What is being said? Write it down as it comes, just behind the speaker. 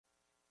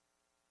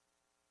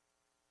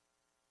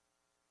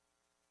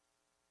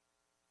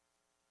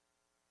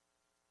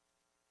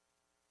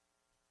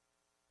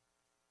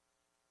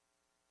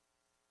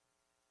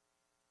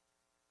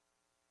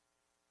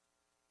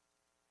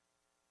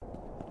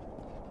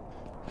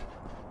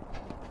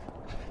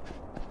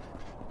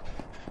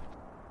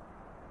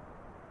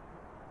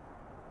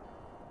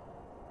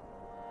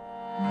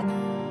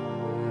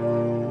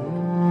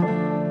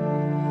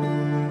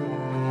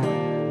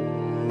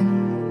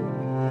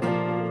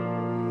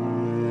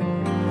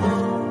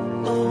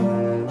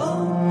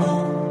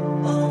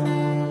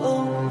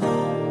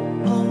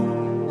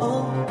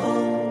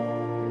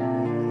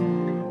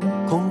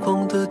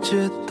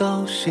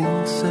心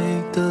碎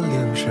的恋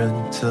人，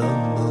怎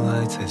么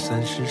爱才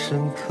算是深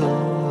刻？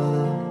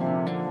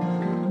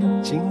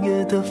今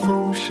夜的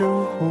风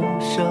声呼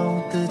啸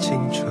的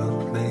清澈，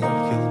没有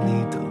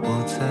你的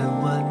我才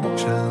完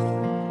整。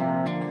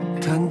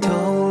看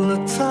透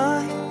了才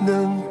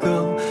能够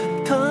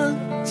谈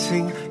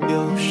情，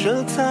有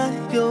舍才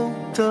有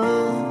得，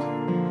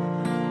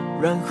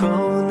然后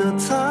呢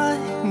才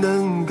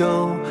能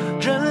够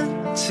认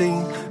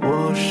清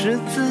我是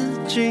自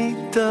己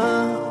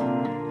的。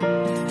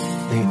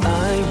你爱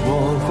我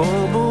或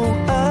不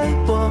爱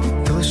我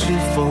都是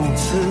讽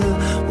刺，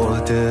我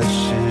的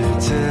世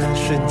界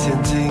瞬间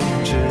静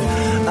止。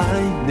爱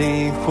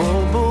你或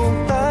不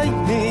爱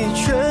你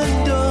全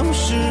都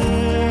是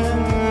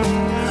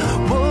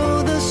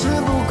我的事，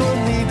不管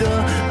你的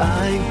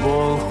爱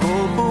我或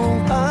不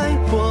爱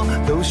我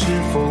都是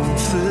讽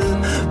刺，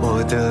我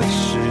的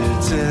世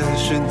界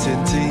瞬间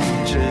静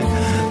止。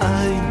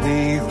爱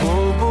你或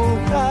不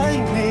爱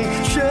你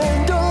全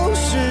都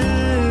是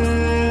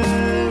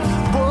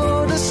我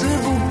的事，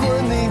不关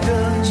你的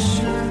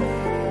事。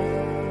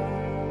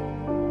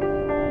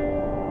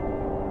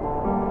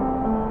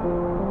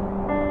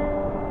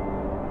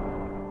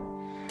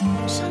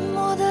沉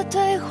默的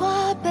对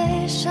话，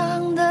悲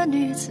伤的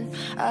女子，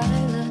爱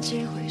了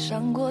几回，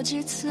伤过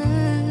几次，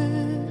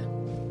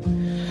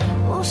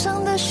无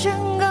声的宣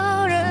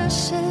告，人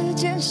世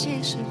间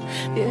稀释，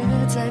别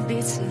再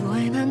彼此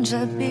为难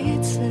着彼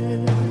此。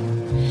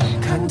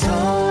看透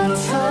了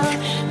才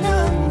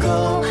能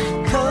够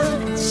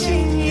看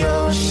清，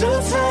有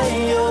舍才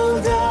有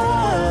得，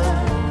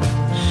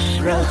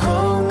然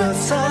后呢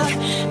才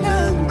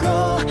能够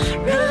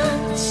认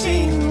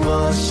清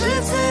我是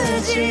自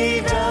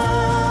己的。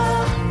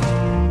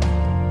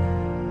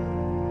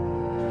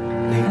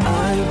你爱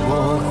我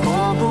或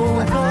不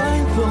爱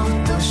我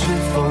都是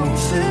讽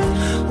刺，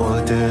我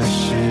的世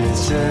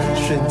界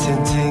瞬间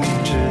静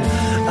止。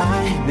爱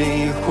你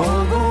或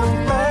不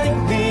爱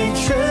你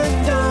全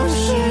都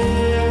是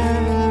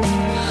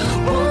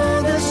我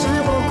的事，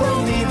不管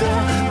你的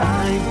爱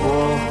我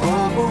或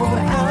不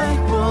爱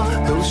我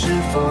都是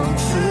讽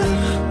刺，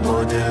我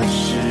的世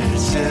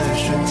界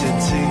瞬间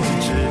静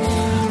止。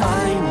爱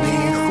你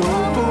或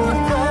不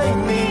爱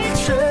你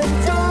全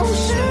都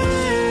是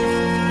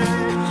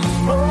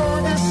我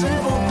的事，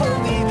不关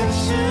你的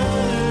事。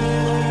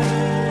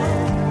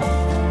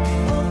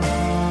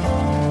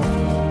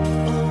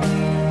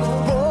我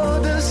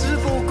的事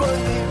不关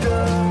你的。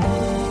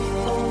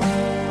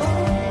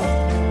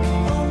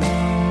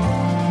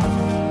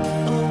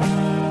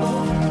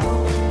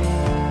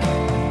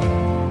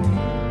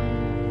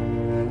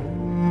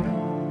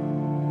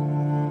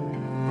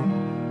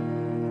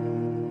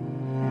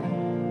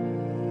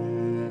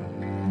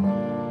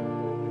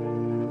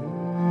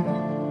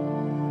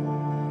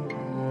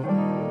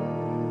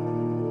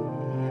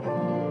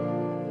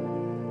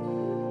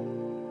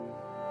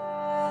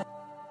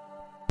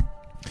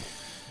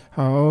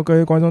好，各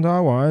位观众大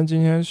家晚安，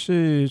今天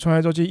是创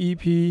业周记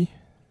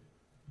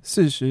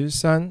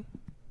EP43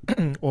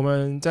 我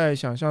们在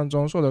想象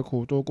中受的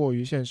苦多过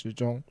于现实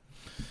中。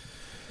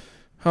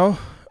好，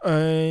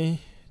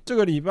这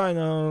个礼拜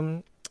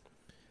呢，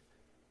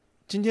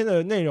今天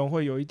的内容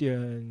会有一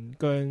点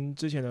跟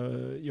之前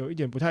的有一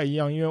点不太一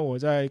样，因为我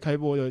在开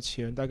播的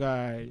前大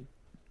概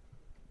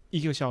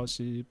1个小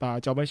时把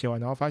脚本写完，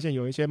然后发现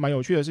有一些蛮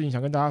有趣的事情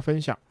想跟大家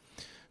分享，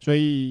所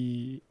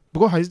以不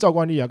过还是照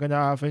惯例啊，跟大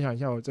家分享一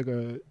下我这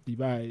个礼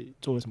拜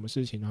做了什么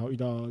事情，然后遇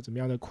到怎么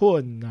样的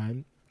困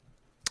难。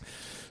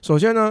首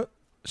先呢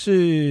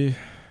是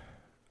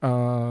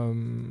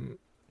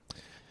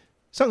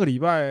上个礼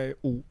拜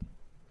五，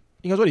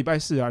应该说礼拜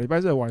四啊，礼拜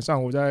四的晚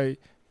上我在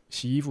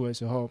洗衣服的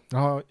时候，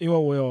然后因为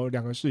我有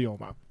2个室友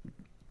嘛，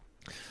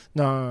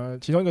那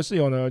其中一个室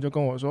友呢就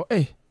跟我说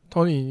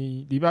：“Tony，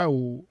 你礼拜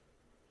五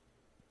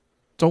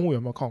中午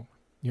有没有空？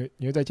你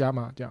会在家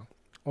吗？”这样。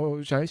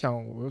我想一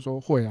想，我就说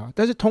会啊，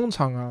但是通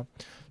常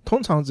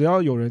只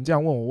要有人这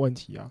样问我问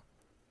题啊，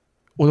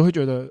我就会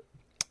觉得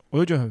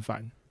很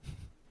烦。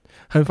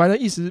很烦的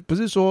意思不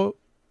是说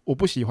我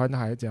不喜欢他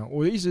还是怎样，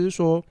我的意思是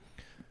说，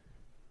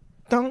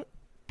当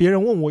别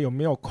人问我有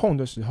没有空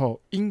的时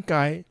候，应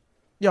该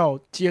要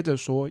接着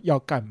说要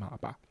干嘛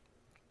吧。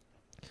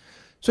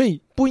所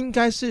以不应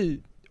该是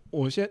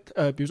我先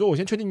比如说我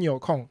先确定你有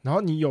空，然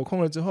后你有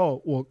空了之后，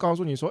我告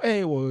诉你说，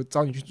我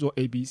找你去做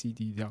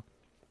ABCD 这样。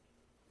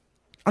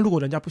如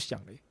果人家不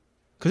想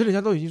可是人家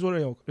都已经说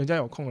人家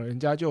有空了，人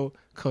家就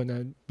可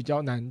能比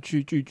较难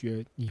去拒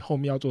绝你后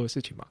面要做的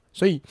事情嘛。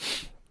所以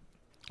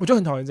我就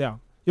很讨厌这样，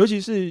尤其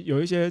是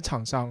有一些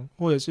厂商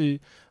或者是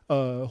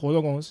活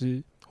动公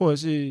司或者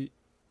是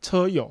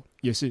车友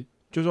也是，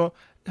就是说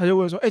他就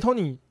问说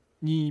，Tony，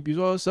 你比如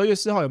说12月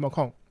4号有没有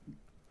空？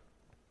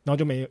然后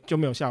就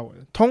没有下文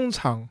了。通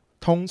常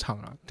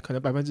啊，可能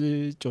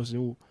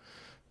95%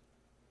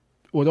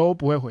我都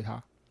不会回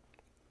他，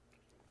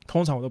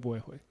通常我都不会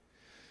回。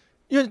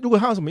因为如果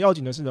他有什么要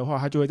紧的事的话，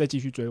他就会再继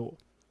续追我。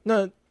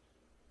那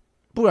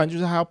不然就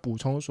是他要补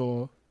充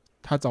说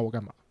他找我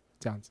干嘛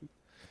这样子。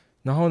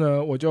然后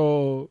呢，我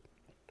就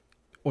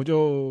我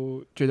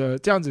就觉得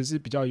这样子是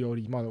比较有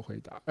礼貌的回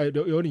答，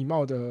有礼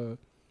貌的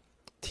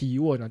提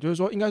问啊，就是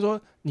说应该说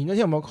你那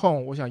天有没有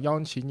空？我想邀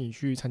请你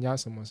去参加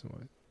什么什么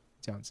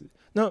这样子。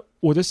那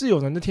我的室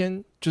友呢那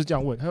天就是这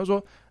样问，他就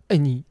说：“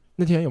你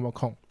那天有没有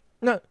空？”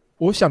那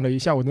我想了一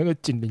下，我那个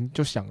警铃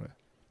就响了，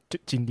就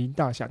警铃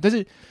大响。但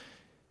是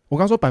我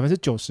刚说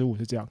95%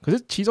是这样，可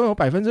是其中有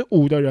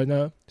5%的人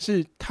呢，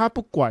是他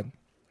不管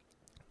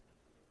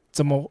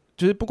怎么，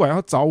就是不管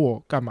要找我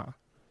干嘛，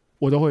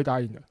我都会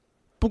答应的。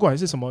不管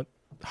是什么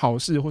好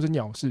事或是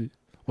鸟事，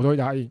我都会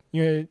答应，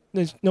因为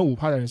那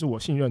5%的人是我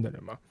信任的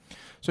人嘛，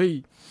所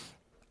以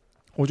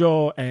我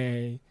就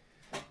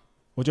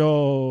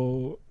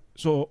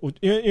说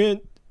因为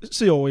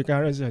室友我也跟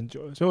他认识很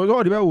久了，所以我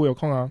说礼拜5有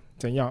空啊，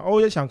怎样？我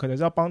也想可能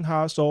是要帮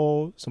他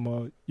收什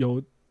么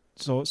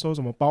收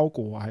什么包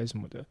裹啊还是什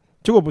么的，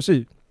结果不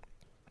是，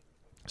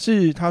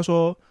是他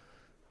说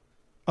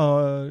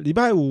礼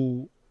拜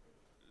5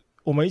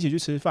我们一起去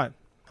吃饭，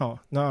好，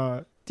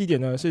那地点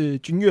呢是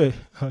君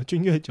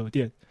悦酒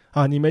店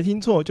啊，你没听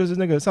错，就是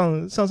那个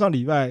上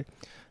礼拜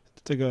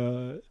这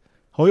个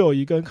侯友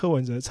宜跟柯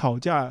文哲吵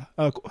架，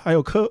还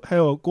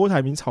有郭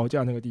台铭吵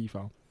架那个地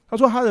方。他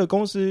说他的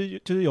公司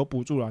就是有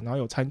补助啦，然后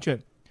有餐券，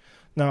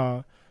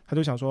那他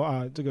就想说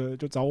啊，这个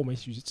就找我们一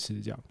起去吃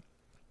这样。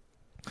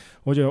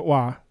我觉得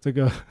哇，这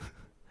个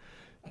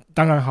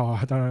当然好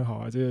啊，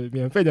这个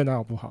免费的哪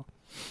有不好？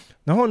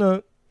然后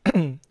呢？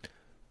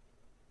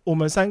我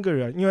们3个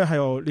人，因为还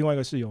有另外一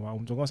个室友嘛，我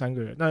们总共3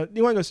个人。那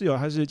另外一个室友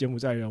他是柬埔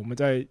寨人，我们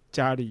在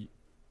家里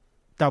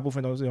大部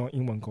分都是用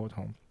英文沟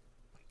通。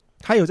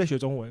他有在学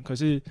中文，可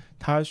是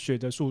他学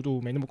的速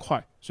度没那么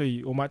快，所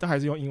以我们都还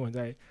是用英文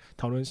在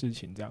讨论事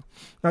情这样。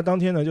那当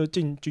天呢，就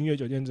进君悦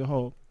酒店之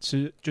后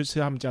吃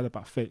他们家的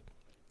buffet，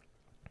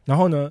 然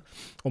后呢，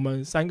我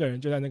们3个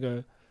人就在那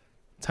个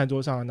餐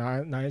桌上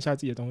拿一下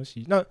自己的东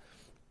西。那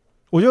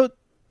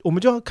我们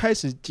就开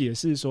始解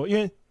释说，因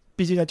为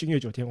毕竟在君悦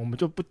酒店，我们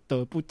就不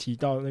得不提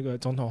到那个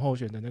总统候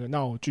选的那个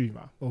闹剧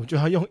嘛，我们就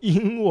要用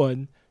英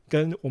文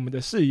跟我们的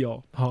室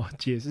友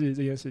解释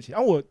这件事情。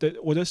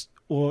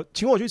我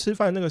请我去吃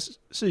饭的那个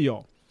室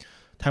友，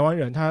台湾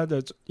人，他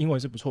的英文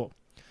是不错，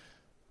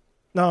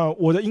那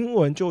我的英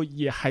文就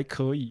也还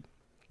可以，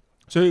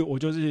所以我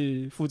就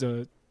是负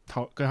责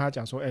跟他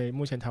讲说，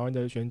目前台湾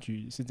的选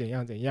举是怎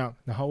样，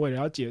然后为了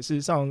要解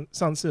释上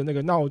次的那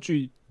个闹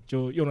剧，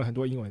就用了很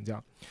多英文这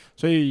样，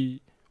所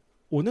以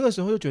我那个时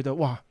候就觉得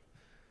哇。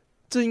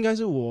这应该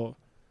是我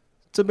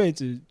这辈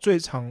子最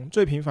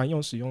频繁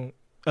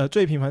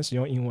使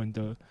用英文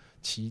的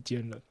期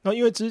间了。那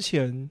因为之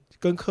前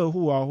跟客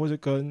户啊，或者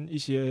跟一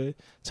些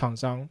厂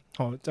商，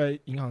在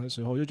银行的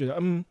时候就觉得，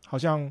好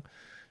像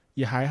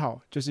也还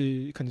好，就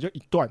是可能就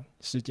一段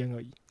时间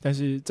而已。但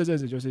是这阵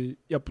子就是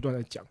要不断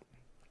的讲，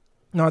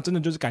那真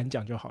的就是敢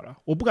讲就好了。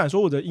我不敢说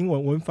我的英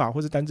文文法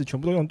或者单字全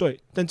部都用对，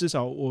但至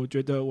少我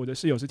觉得我的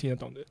室友是听得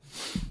懂的。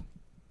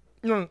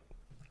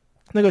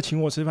那个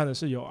请我吃饭的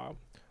室友啊。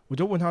我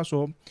就问他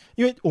说，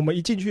因为我们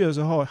一进去的时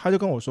候，他就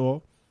跟我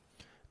说：“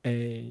等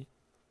一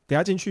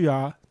下进去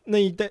啊，那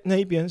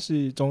一边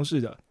是中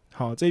式的，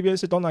好，这边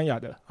是东南亚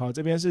的，好，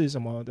这边是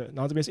什么的，然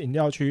后这边是饮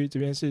料区，这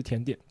边是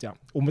甜点，这样。”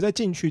我们在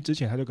进去之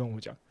前，他就跟我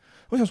讲，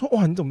我想说，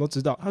哇，你怎么都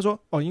知道？他说，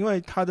因为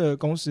他的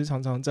公司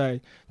常常在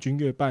君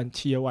悦办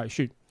企业外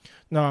训，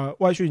那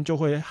外训就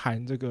会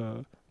含这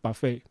个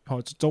buffet，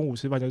 中午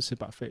吃饭就吃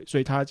buffet， 所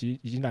以他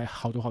已经来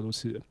好多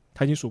次了，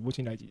他已经数不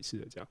清来几次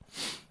了，这样。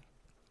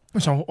我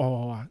想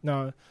说，哇，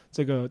那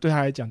这个对他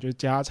来讲就是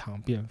家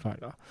常便饭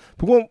了。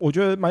不过我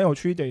觉得蛮有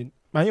趣的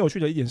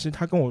一点是，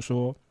他跟我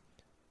说，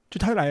就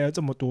他来了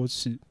这么多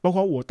次，包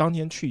括我当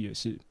天去也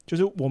是，就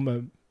是我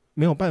们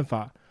没有办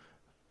法，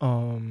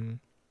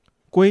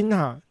归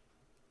纳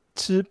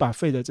吃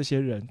buffet 的这些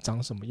人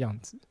长什么样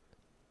子。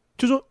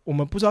就说我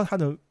们不知道他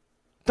的，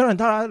当然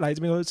大家来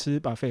这边都是吃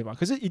buffet 吧，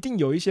可是一定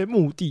有一些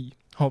目的，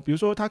比如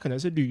说他可能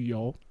是旅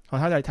游。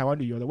他来台湾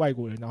旅游的外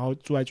国人，然后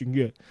住在君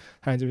悦，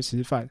他来这边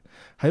吃饭，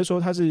还是说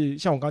他是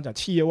像我刚刚讲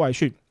企业外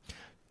训，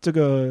这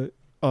个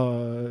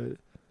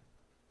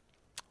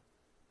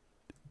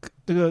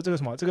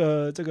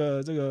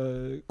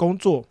工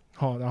作，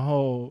然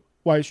后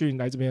外训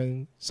来这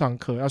边上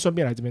课，要顺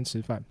便来这边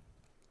吃饭，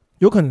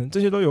有可能这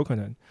些都有可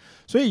能，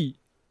所以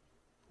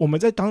我们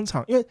在当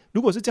场，因为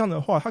如果是这样的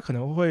话，他可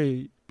能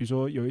会。比如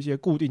说有一些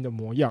固定的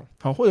模样，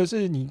好，或者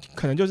是你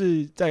可能就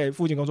是在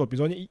附近工作，比如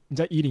说你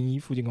在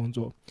101附近工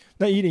作，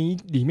那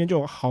101里面就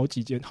有好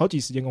几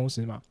十间公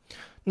司嘛，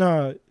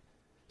那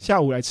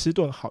下午来吃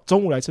顿好，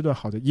中午来吃顿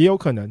好的也有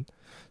可能，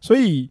所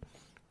以，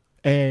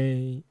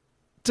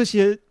这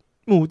些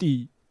目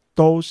的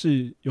都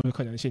是有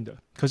可能性的，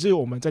可是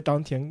我们在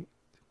当天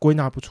归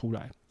纳不出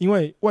来，因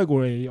为外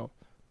国人也有，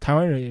台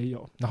湾人也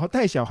有，然后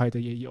带小孩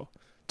的也有，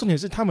重点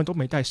是他们都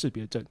没带识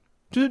别证，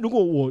就是如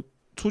果我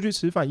出去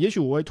吃饭，也许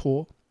我会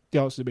脱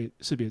掉识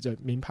别证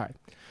名牌，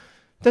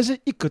但是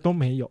一个都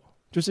没有，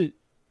就是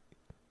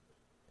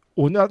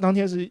我那当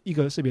天是一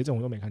个识别证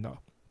我都没看到，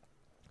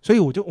所以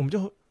我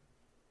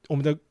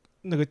们的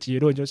那个结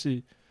论就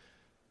是，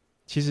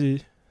其实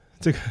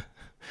这个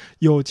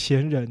有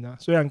钱人啊，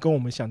虽然跟我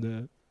们想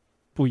的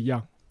不一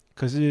样，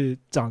可是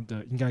长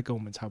得应该跟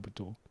我们差不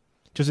多，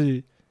就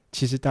是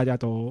其实大家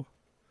都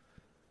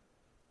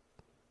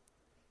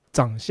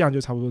长相就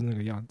差不多那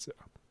个样子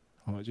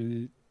啊。就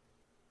是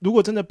如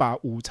果真的把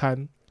午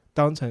餐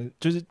当成，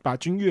就是把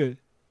君悦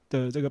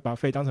的这个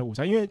buffet当成午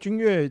餐，因为君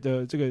悦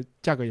的这个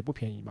价格也不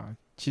便宜嘛，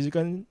其实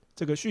跟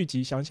这个续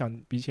集想想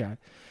比起来，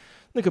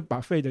那个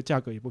buffet的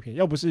价格也不便宜。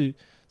要不是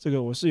这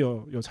个我室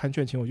友有餐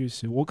券请我去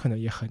吃，我可能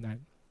也很难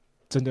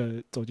真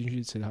的走进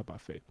去吃他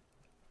buffet。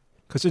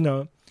可是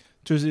呢，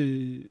就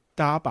是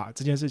大家把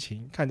这件事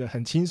情看得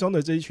很轻松的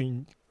这一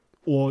群，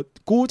我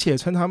姑且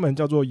称他们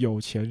叫做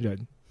有钱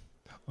人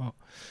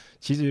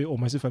其实我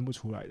们是分不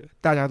出来的，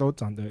大家都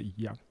长得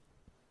一样，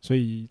所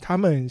以他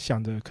们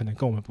想的可能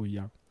跟我们不一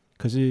样，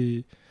可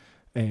是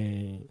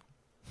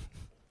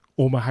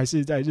我们还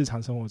是在日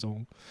常生活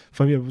中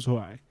分辨不出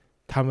来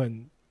他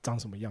们长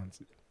什么样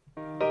子。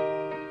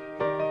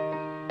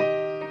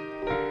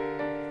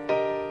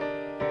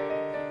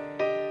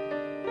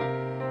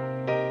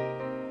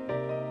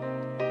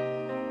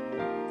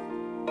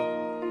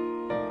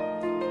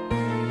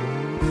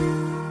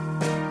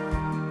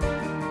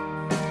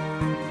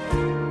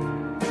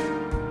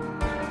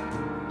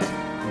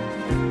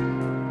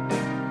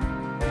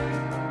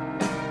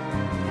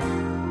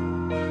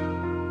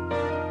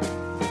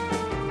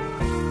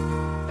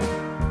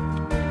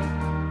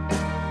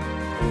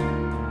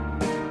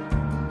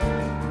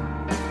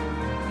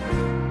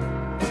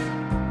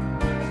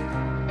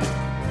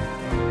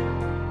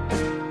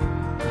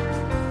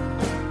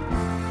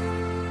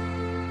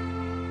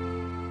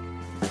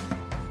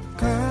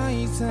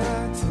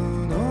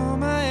の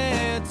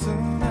前つ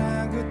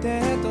なぐ手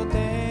と手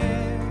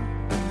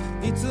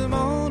いつ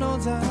もの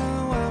ざ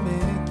わめ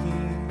き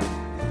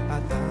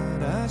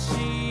新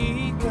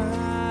しい風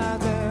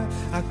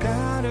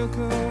明るく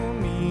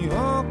見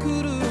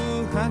送る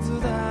はず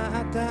だ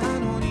った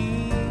の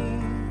に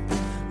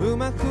う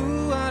まく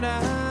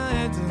笑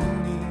えず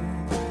に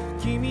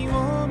君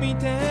を見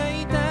て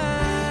いた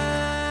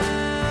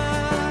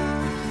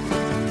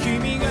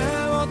君が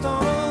大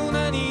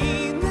人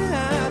にな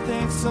っ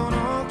てそ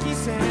の季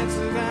節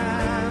が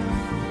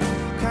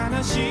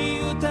悲しい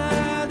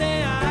歌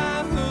で溢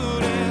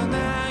れ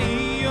な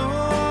いよ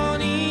う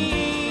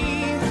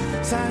に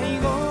最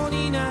後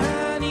に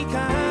何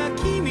か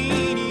君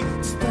に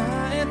伝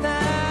え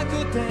た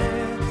くて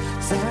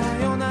さ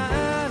よな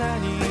ら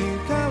に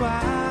変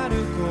わる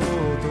言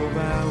葉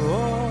を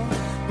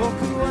僕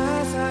は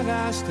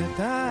探して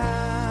た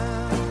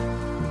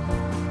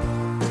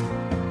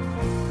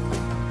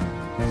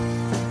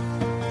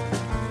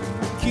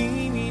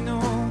君の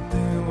手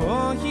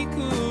を引く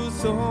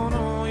そ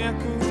の役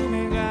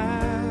目が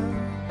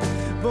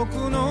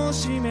僕の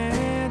使命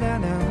だ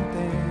なんて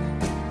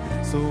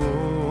そう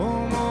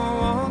思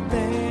っ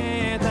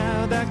て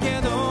ただ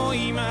けど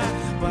今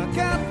分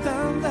かっ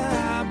たん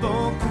だ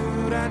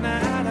僕ら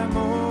なら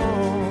もう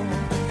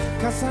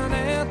重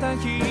ねた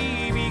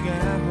日々が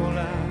ほ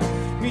ら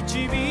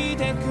導い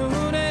てく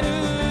れる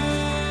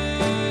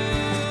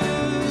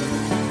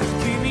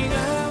君が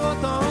大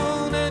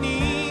人に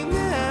な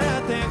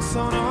って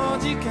その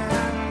時間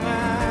が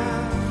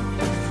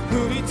降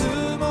り積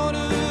もる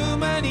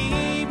間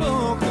に僕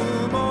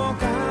も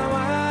変わ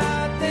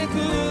ってく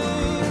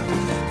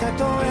例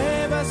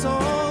えばそ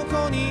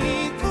こに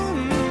こ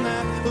ん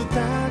な歌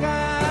が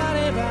あ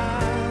れば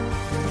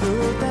二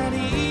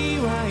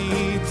人はい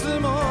つ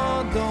も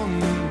どん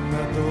な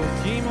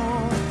時も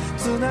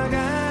つな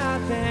がっ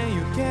てゆ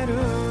ける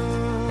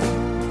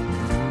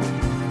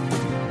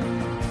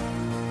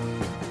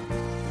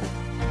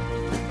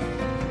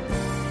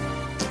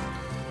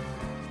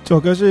这首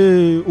歌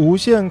是无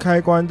限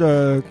开关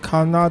的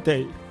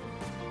Canada。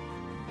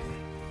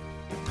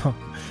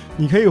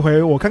 你可以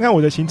回我看看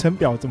我的行程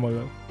表怎么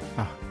了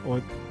啊？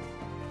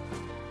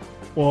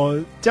我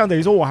这样等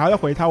于说我还要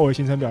回他我的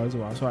行程表是什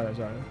么？算了，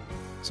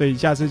所以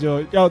下次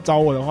就要找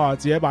我的话，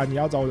直接把你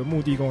要找我的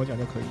目的跟我讲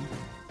就可以。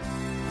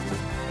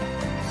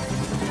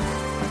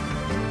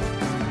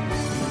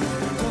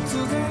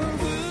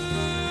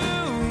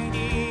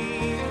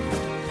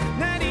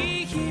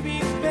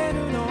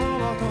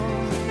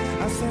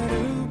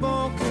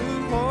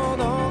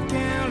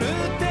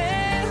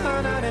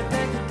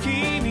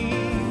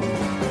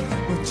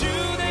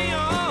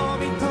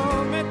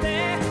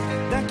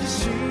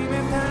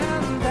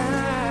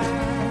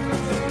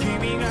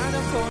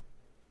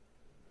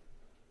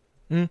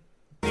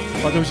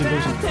对不起，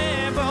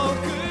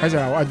开始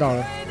了，我按到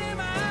了。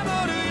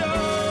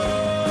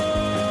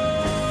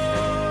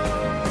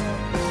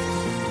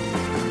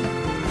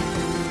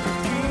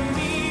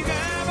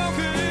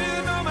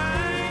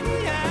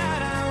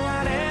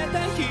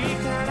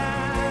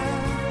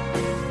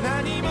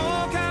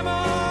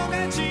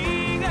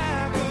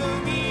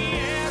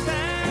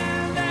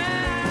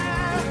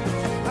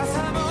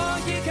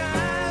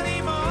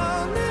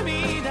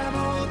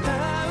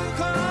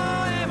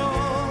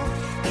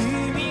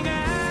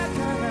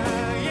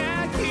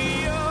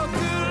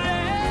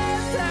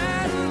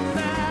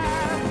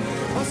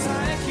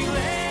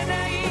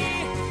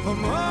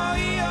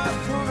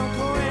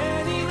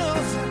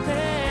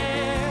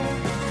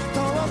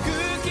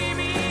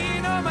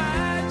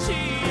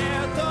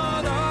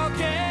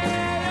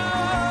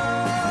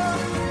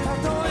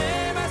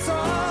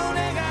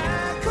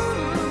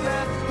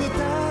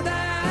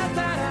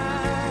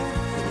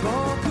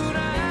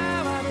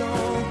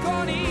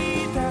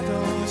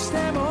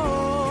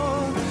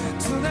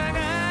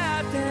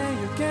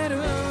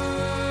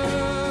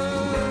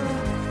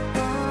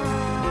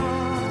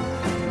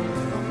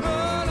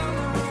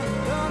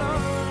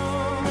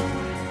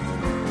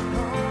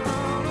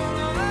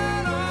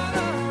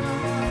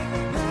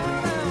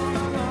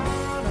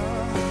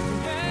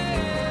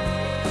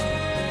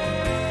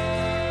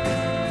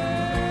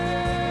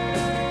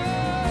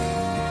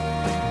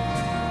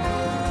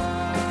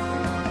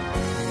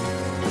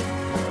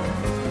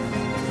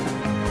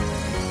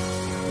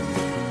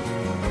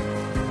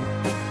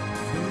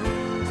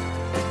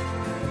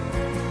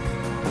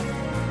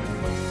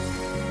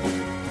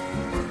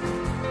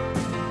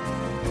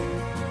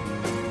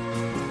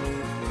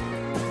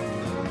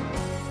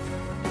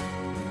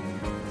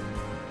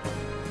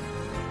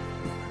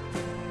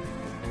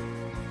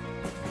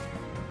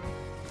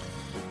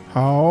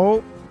好，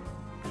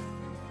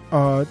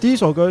第一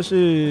首歌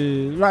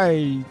是赖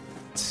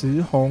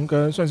慈红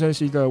跟孙盛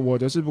熙的《我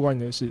的事不关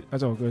你的事》，那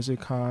这首歌是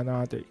卡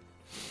纳德。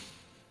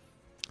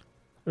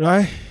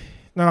来，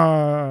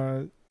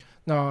那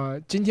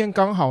今天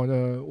刚好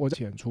呢，我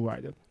剪出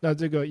来的。那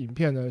这个影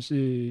片呢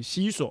是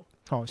西索，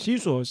好，西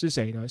索是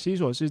谁呢？西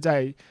索是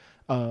在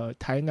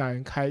台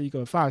南开一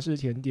个法式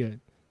甜点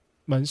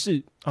门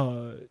市，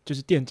就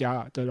是店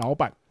家的老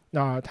板。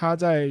那他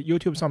在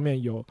YouTube 上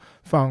面有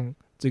放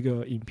这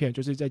个影片，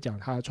就是在讲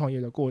他创业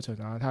的过程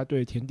啊，他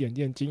对甜点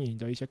店经营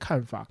的一些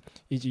看法，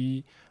以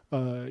及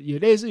也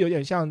类似有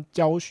点像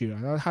教学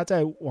啊。然后他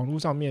在网络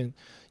上面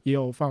也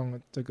有放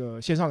这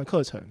个线上的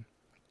课程。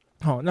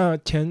好，那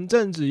前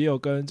阵子也有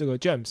跟这个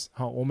James，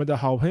 好，我们的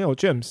好朋友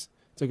James，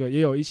 这个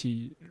也有一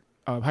起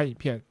拍影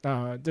片，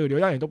那这个流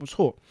量也都不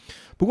错。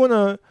不过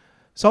呢，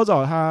稍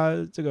早他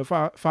这个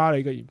发了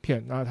一个影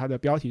片，那他的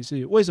标题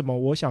是为什么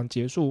我想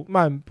结束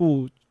漫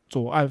步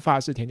左岸法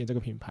式甜点这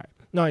个品牌。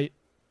那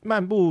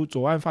漫步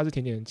左岸法式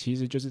甜点其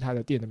实就是他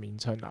的店的名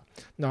称啦。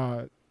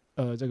那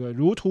这个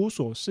如图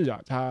所示啊，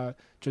他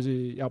就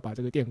是要把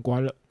这个店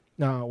关了。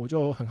那我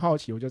就很好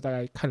奇，我就大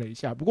概看了一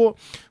下。不过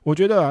我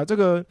觉得啊，这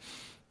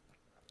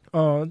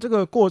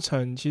个过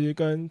程其实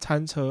跟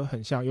餐车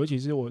很像，尤其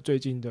是我最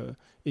近的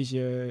一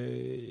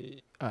些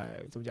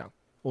怎么讲，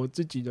我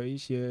自己的一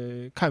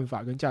些看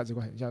法跟价值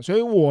观很像，所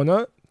以我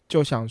呢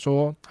就想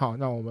说，好，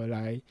那我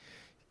们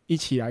一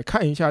起来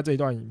看一下这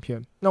段影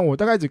片。那我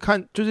大概只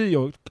看，就是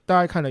有大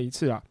概看了一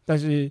次啦，但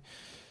是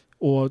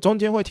我中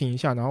间会停一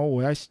下，然后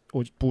我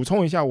补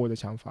充一下我的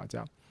想法，这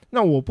样。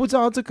那我不知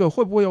道这个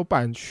会不会有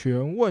版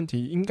权问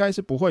题，应该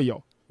是不会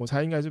有，我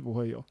猜应该是不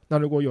会有。那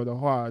如果有的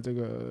话，这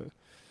个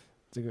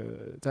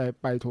再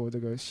拜托这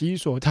个西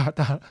索大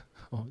大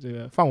这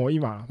个放我一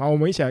马，好，我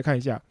们一起来看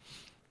一下。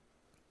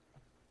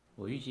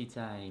我预计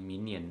在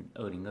明年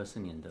2024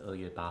年的2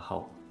月8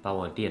号，把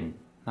我的店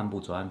漫步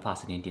左岸法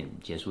式甜点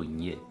结束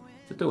营业。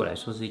这对我来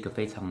说是一个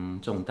非常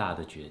重大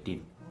的决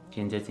定。今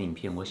天这支影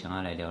片，我想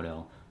要来聊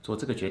聊做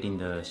这个决定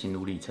的心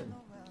路历程。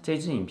这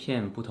支影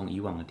片不同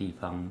以往的地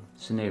方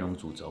是内容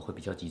主轴会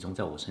比较集中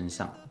在我身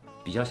上，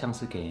比较像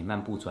是给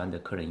漫步左岸的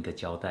客人一个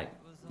交代，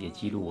也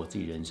记录我自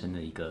己人生的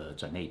一个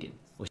转捩点。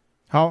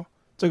好，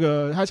这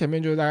个他前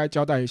面就大概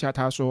交代一下，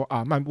他说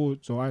啊，漫步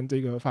左岸这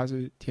个法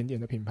式甜点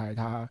的品牌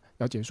他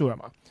要结束了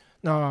嘛。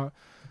那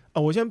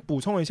我先补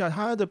充一下，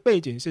他的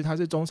背景是他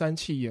是中山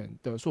企研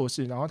的硕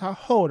士，然后他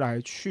后来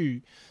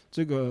去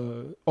这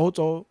个欧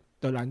洲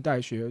的蓝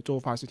带学做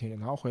法式甜点，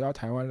然后回到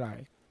台湾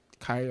来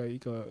开了一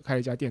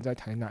家店在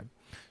台南。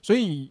所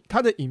以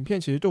他的影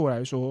片其实对我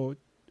来说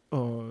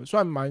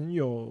算蛮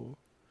有，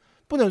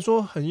不能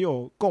说很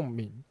有共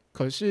鸣，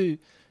可是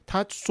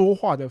他说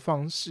话的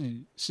方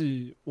式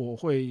是我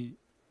会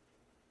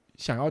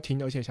想要听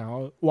而且想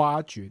要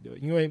挖掘的，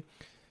因为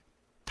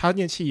他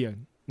念企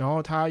研，然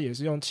后他也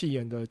是用企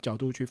研的角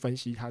度去分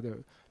析他的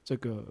这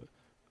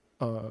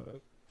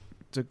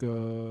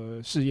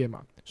个事业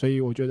嘛，所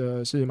以我觉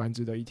得是蛮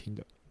值得一听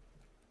的。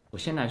我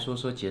先来说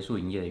说结束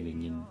营业的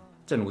原因。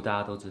正如大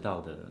家都知道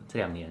的，这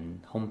2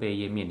年烘焙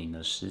业面临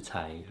了食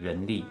材、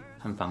人力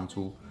和房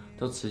租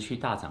都持续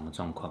大涨的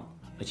状况，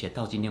而且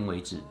到今天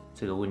为止，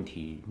这个问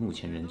题目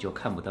前仍旧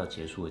看不到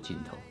结束的尽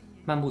头。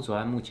漫步左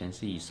岸目前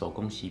是以手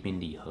工喜饼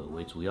礼盒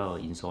为主要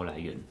营收来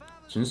源，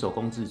纯手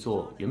工制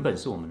作原本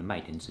是我们的卖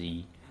点之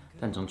一，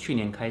但从去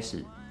年开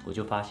始，我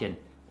就发现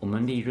我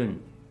们利润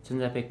正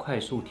在被快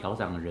速调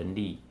涨的人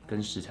力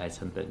跟食材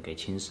成本给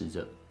侵蚀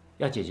着。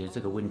要解决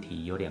这个问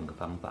题有2个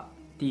方法。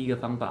第一个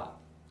方法，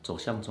走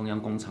向中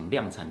央工厂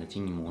量产的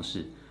经营模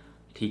式，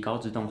提高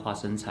自动化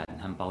生产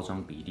和包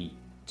装比例，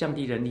降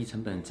低人力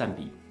成本的占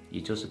比，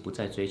也就是不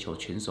再追求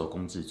全手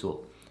工制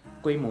作，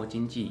规模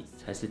经济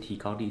才是提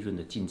高利润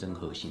的竞争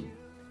核心。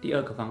第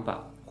2个方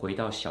法，回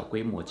到小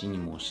规模经营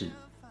模式，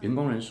员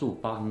工人数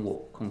包含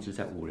我控制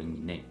在5人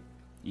以内，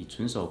以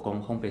纯手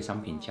工烘焙商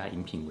品加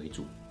饮品为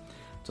主，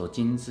走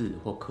精致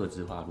或客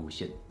制化路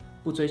线，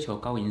不追求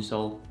高营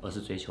收，而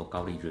是追求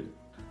高利润。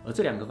而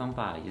这2个方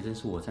法也正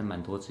是我在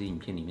蛮多支影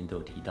片里面都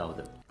有提到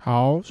的。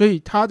好，所以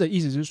他的意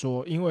思是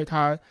说，因为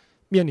他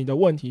面临的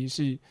问题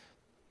是，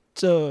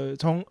这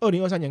从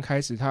2023年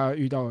开始，他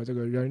遇到了这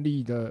个人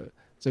力的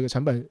这个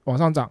成本往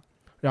上涨，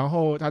然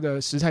后他的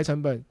食材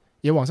成本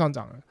也往上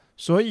涨了，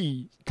所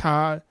以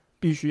他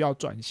必须要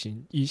转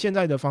型，以现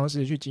在的方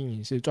式去经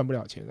营是赚不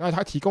了钱。那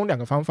他提供2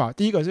个方法，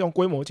第一个是用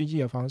规模经济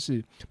的方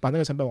式把那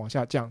个成本往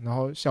下降，然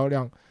后销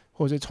量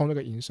或者是冲那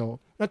个营收。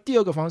那第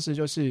2个方式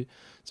就是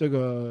这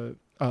个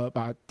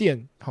把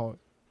店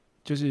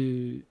就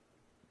是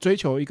追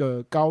求一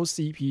个高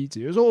CP 值，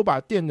比如说我把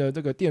店的这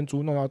个店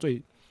租弄到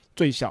最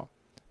小，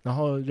然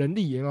后人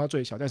力也弄到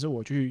最小，但是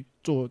我去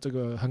做这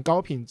个很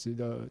高品质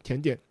的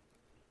甜点，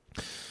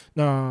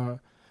那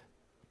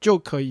就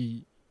可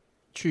以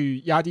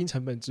去压低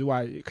成本之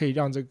外，可以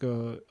让这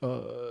个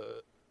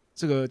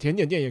甜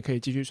点店也可以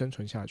继续生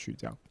存下去。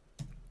这样，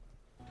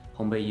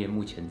烘焙业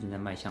目前正在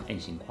迈向 M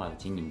型化的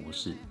经营模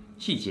式，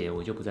细节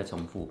我就不再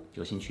重复，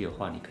有兴趣的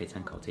话你可以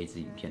参考这一支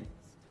影片。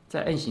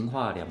在 N 型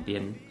化两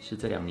边是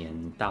这2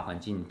年大环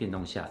境变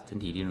动下整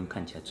体利润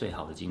看起来最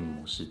好的经营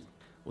模式。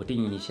我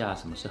定义一下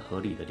什么是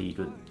合理的利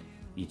润。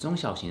以中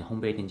小型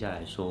烘焙店家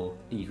来说，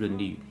利润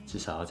率至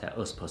少要在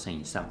 20%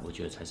 以上，我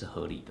觉得才是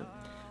合理的。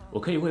我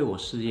可以为我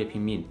事业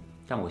拼命，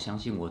但我相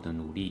信我的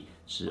努力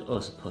是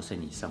 20%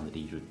 以上的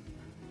利润。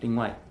另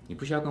外，你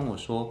不需要跟我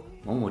说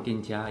某某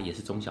店家也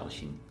是中小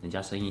型，人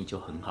家生意就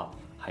很好，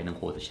还能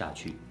活得下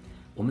去。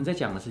我们在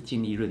讲的是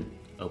净利润，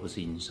而不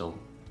是营收。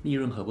利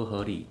润合不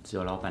合理，只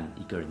有老板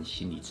一个人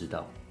心里知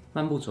道。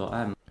漫步左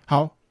岸。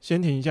好，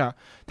先停一下。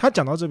他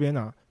讲到这边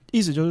啊，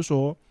意思就是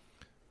说，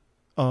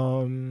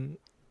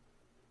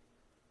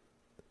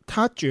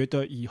他觉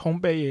得以烘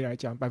焙业来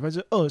讲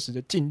，20%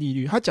的净利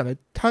率，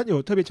他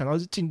有特别强调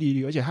是净利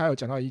率，而且他有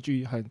讲到一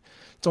句很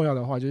重要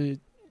的话，就是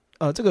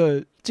这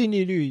个净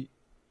利率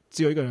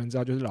只有一个人知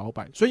道，就是老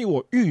板。所以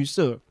我预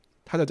设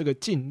他的这个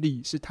净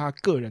利是他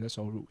个人的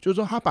收入，就是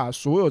说他把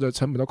所有的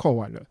成本都扣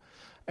完了，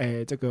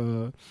这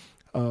个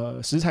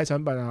食材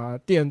成本啊、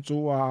店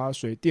租啊、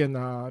水电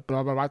啊，巴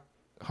拉巴拉，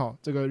好，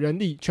这个人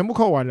力全部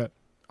扣完了，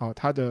好，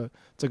他的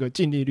这个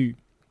净利率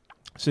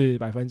是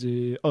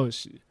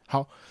20%。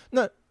好，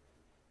那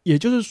也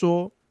就是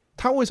说，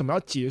他为什么要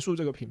结束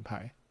这个品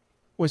牌？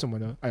为什么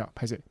呢？哎呀，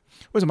拍谁？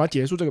为什么要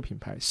结束这个品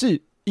牌？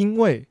是因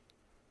为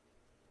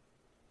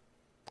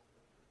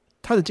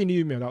他的净利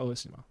率没有到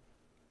20嘛？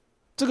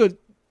这个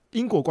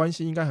因果关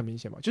系应该很明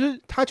显吧？就是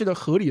他觉得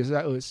合理的是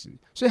在20，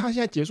所以他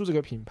现在结束这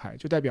个品牌，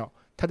就代表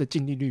他的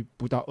净利率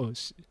不到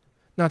20。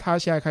那他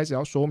现在开始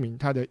要说明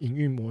他的营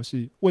运模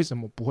式为什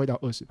么不会到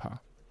20%。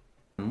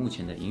目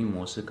前的营运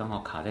模式刚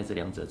好卡在这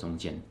2者中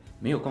间，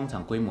没有工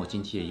厂规模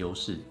经济的优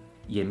势，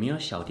也没有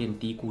小店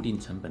低固定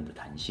成本的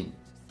弹性。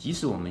即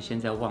使我们现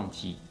在旺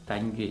季，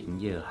单月营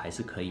业额还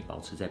是可以保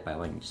持在100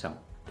万以上，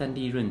但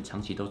利润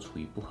长期都处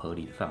于不合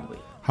理的范围。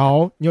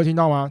好，你有听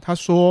到吗？他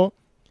说，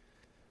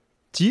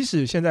即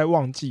使现在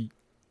旺季，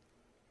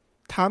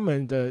他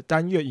们的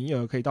单月营业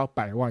额可以到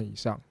100万以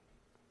上，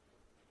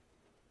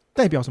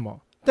代表什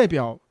么？代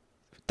表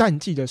淡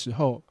季的时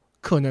候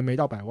可能没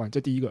到100万，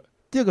这第一个。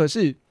第二个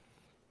是，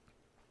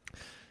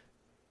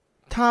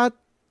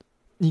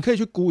你可以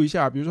去估一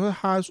下，比如说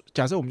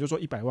假设我们就说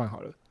100万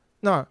好了，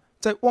那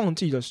在旺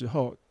季的时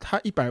候，他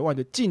100万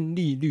的净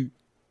利率，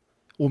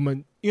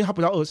因为他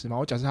不到20嘛，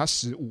我假设他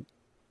15，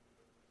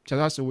假设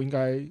他15应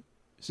该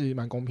是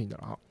蛮公平的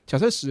了哈。假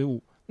设15，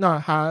那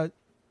他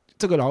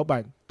这个老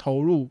板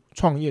投入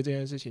创业这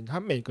件事情，他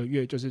每个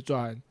月就是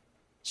赚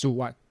15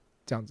万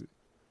这样子，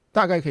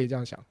大概可以这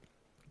样想。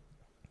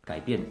改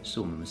变是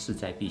我们势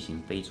在必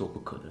行、非做不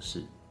可的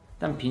事。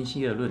但平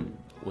心而论，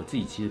我自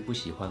己其实不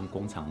喜欢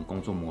工厂工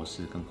作模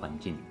式跟环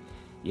境，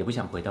也不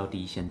想回到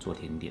第一线做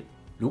甜点。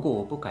如果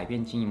我不改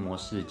变经营模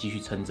式，继续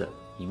撑着，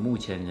以目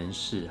前人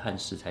事和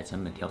食材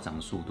成本调涨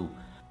的速度，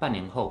半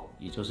年后，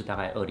也就是大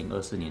概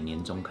2024年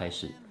年中开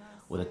始，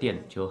我的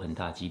店就有很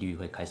大几率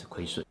会开始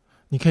亏损。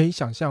你可以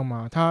想象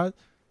吗？他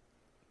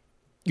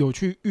有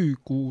去预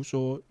估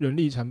说人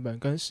力成本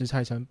跟食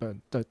材成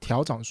本的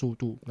调涨速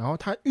度，然后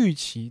他预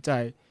期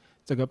在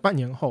这个半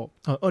年后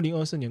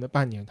，2024年的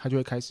半年，他就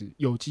会开始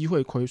有机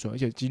会亏损，而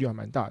且几率还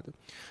蛮大的。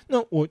那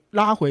我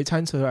拉回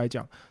餐车来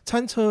讲，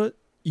餐车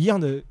一样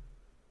的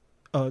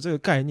这个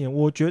概念，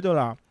我觉得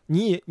啦，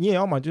你也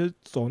要嘛就是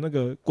走那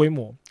个规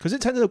模，可是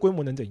餐车的规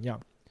模能怎样？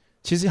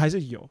其实还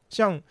是有，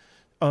像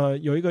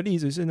有一个例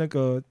子是那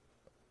个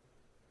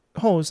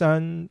后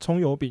山葱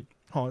油饼。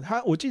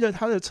我记得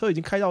他的车已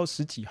经开到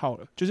10几号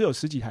了，就是有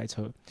10几台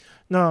车。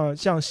那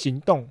像行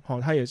动，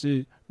它也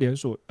是连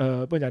锁，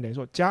不能讲连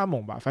锁，加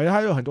盟吧，反正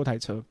它有很多台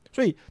车，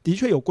所以的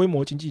确有规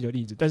模经济的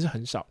例子，但是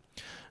很少。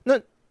那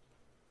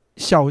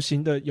小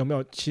型的有没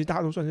有？其实大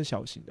家都算是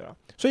小型的啦，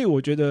所以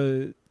我觉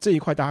得这一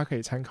块大家可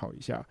以参考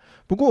一下。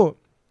不过，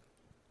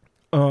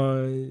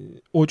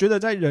我觉得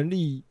在人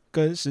力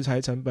跟食材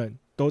成本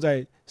都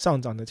在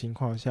上涨的情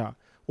况下，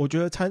我觉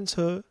得餐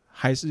车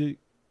还是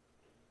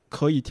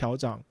可以调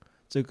涨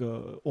这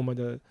个我们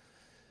的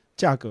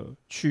价格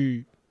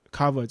去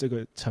cover 这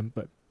个成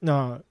本。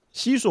那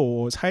西索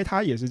我猜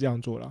他也是这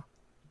样做啦。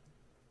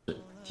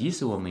即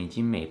使我们已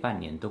经每半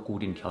年都固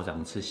定调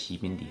整一次喜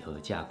饼礼盒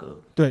价格，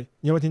对，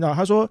你有没有听到？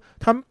他说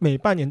他每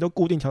半年都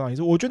固定调整一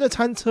次。我觉得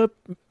餐车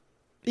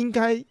应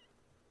该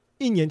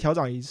1年调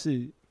整一次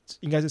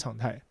应该是常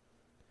态，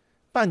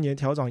半年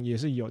调整也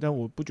是有，但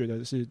我不觉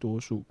得是多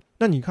数。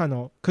那你看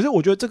哦，可是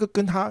我觉得这个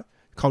跟他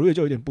考虑的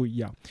就有点不一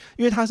样，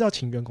因为他是要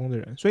请员工的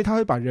人，所以他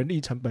会把人力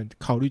成本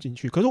考虑进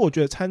去。可是我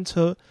觉得餐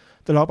车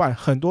的老板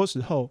很多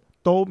时候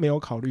都没有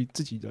考虑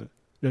自己的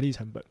人力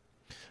成本，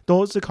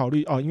都是考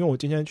虑因为我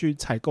今天去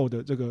采购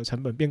的这个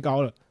成本变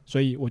高了，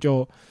所以我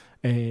就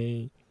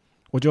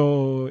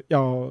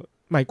要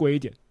卖贵一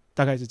点，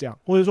大概是这样。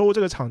或者说这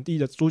个场地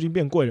的租金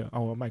变贵了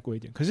我要卖贵一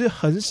点。可是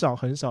很少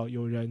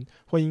有人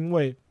会因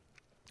为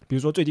比如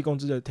说最低工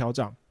资的调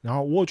涨，然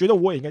后我觉得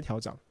我也应该调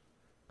涨，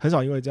很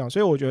少因为这样。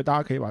所以我觉得大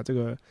家可以把这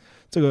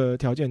个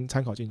条件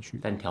参考进去。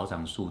但调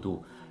涨速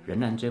度仍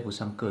然追不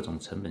上各种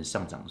成本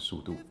上涨的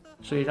速度，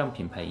所以让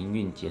品牌营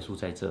运结束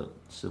在这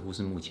似乎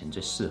是目前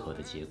最适合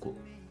的结果。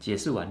解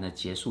释完了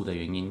结束的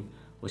原因，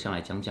我想来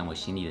讲讲我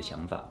心里的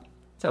想法。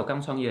在我刚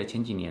创业的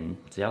前几年，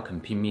只要肯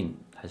拼命，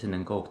还是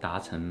能够达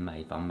成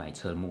买房买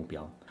车的目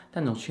标。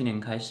但从去年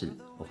开始，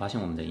我发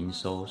现我们的营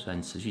收虽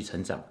然持续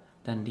成长，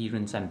但利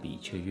润占比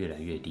却越来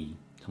越低。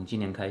从今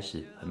年开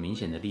始，很明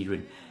显的利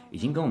润已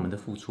经跟我们的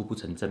付出不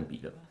成正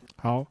比了。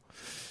好，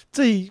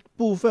这一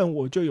部分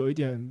我就有一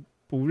点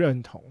不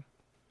认同。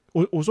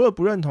我说的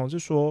不认同是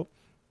说，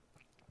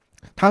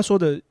他说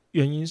的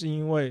原因是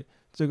因为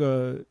这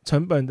个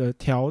成本的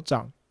调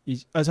涨，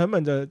成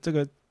本的这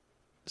个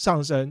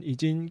上升已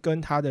经跟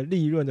它的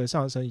利润的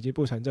上升已经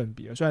不成正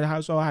比了。虽然他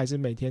说还是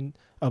每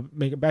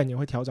个半年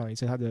会调涨一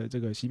次它的这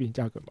个喜饼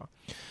价格嘛，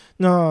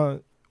那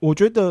我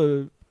觉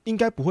得应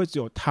该不会只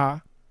有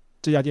他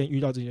这家店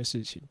遇到这件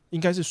事情，应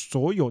该是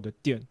所有的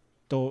店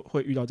都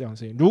会遇到这样的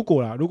事情。如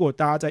果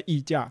大家在议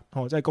价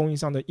在供应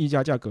上的议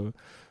价价格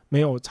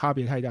没有差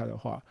别太大的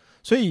话，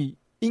所以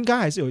应该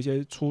还是有一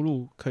些出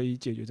路可以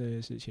解决这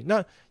件事情。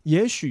那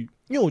也许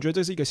因为我觉得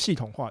这是一个系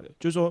统化的，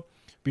就是说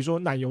比如说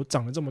奶油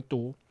涨了这么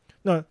多，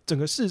那整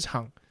个市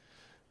场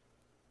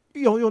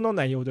用到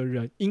奶油的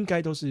人应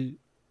该都是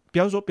不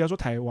要说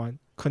台湾，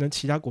可能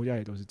其他国家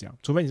也都是这样，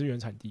除非你是原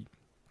产地。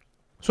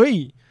所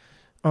以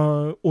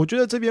我觉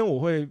得这边我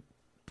会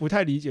不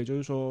太理解，就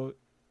是说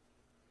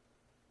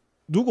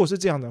如果是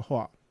这样的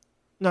话，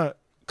那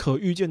可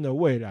预见的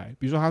未来，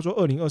比如说他说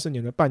2024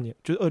年的半年，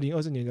就是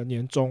2024年的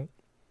年中，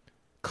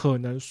可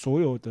能所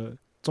有的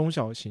中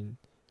小型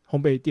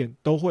烘焙店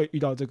都会遇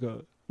到这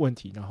个问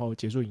题，然后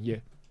结束营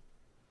业，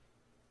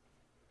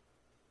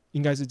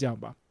应该是这样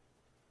吧？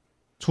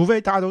除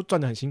非大家都赚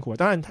得很辛苦，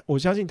当然我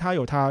相信他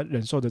有他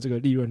忍受的这个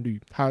利润率，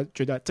他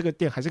觉得这个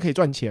店还是可以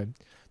赚钱，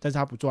但是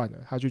他不赚了，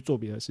他去做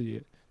别的事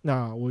业，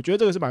那我觉得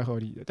这个是蛮合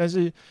理的。但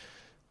是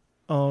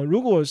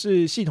如果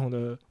是系统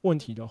的问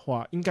题的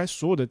话，应该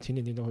所有的甜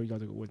点店都会遇到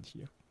这个问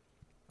题。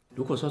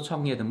如果说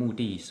创业的目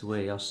的是为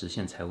了要实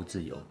现财务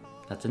自由，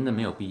那真的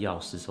没有必要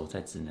死守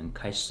在只能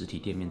开实体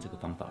店面这个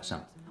方法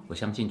上。我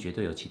相信绝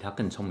对有其他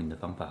更聪明的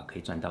方法可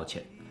以赚到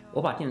钱。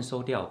我把店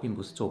收掉并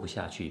不是做不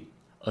下去，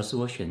而是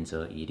我选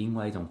择以另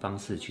外一种方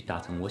式去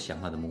达成我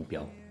想要的目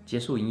标。结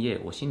束营业，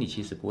我心里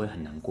其实不会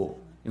很难过，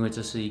因为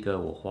这是一个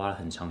我花了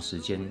很长时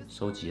间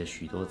收集了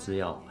许多资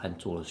料和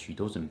做了许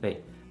多准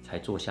备才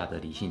做下的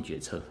理性决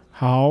策。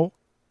好，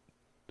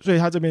所以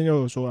他这边就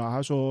有说了，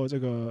他说这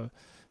个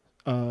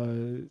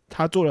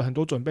他做了很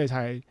多准备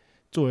才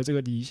做了这个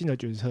理性的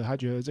决策，他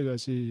觉得这个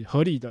是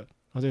合理的，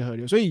这个合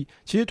理的。所以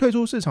其实退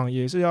出市场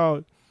也是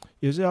要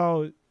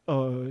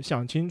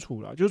想清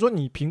楚了，就是说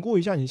你评估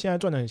一下你现在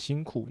赚得很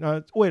辛苦，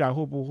那未来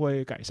会不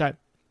会改善？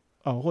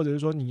或者是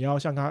说你要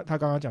像他刚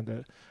刚讲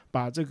的，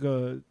把这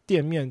个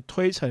店面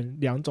推成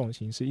两种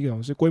形式，一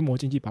种是规模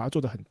经济，把它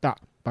做得很大，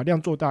把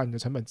量做大，你的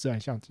成本自然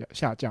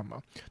下降嘛。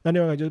那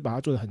另外一个就是把它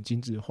做得很精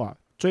致化，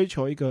追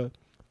求一个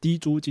低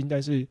租金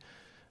但是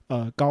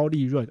高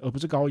利润而不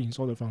是高营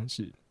收的方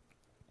式。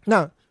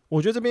那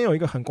我觉得这边有一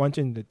个很关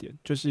键的点，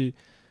就是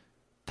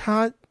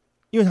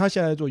因为他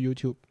现在在做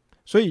YouTube，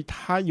 所以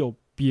他有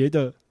别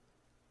的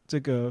这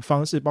个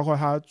方式，包括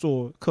他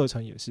做课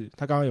程也是，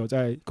他刚刚有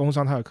在工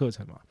商他的课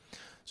程嘛，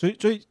所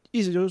以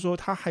意思就是说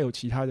他还有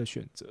其他的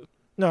选择。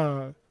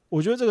那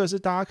我觉得这个是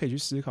大家可以去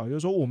思考，就是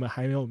说我们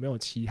还有没有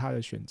其他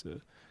的选择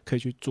可以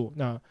去做？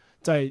那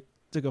在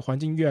这个环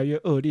境越来越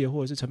恶劣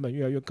或者是成本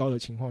越来越高的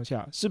情况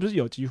下，是不是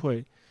有机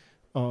会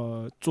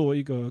做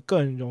一个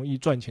更容易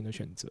赚钱的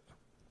选择？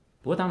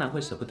不过当然会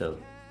舍不得，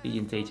毕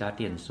竟这一家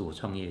店是我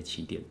创业的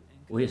起点，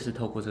我也是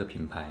透过这个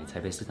品牌才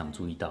被市场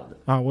注意到的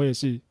啊。我也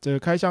是，这个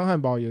开箱汉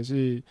堡也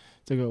是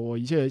这个我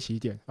一切的起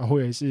点啊。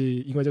我也是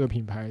因为这个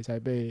品牌才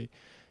被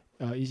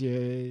一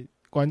些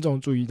观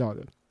众注意到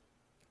的。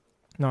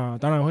那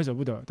当然会舍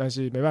不得，但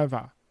是没办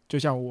法，就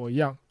像我一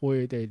样，我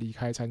也得离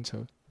开餐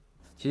车。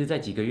其实在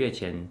几个月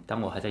前，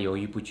当我还在犹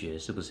豫不决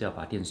是不是要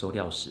把店收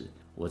掉时，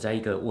我在一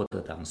个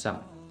Word 档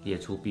上列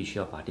出必须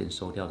要把店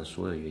收掉的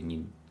所有原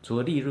因，除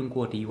了利润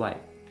过低外，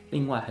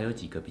另外还有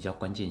几个比较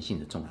关键性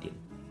的重点。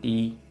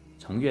第一，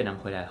从越南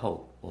回来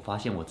后，我发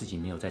现我自己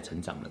没有再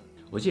成长了。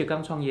我记得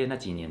刚创业那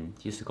几年，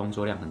即使工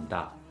作量很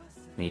大，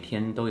每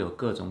天都有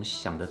各种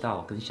想得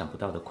到跟想不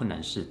到的困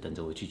难事等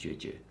着我去解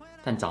决，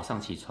但早上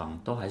起床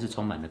都还是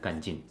充满了干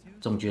劲，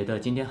总觉得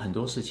今天很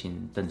多事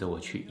情等着我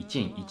去一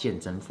件一件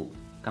征服。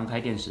刚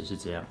开店时是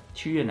这样，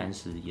去越南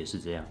时也是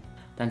这样，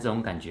但这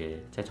种感觉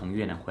在从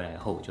越南回来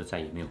后就再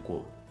也没有过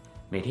了。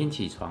每天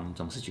起床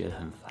总是觉得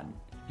很烦，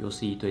又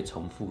是一堆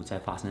重复在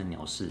发生的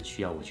鸟事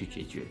需要我去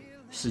解决。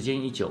时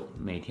间一久，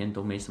每天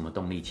都没什么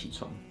动力起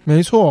床。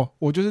没错，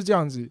我就是这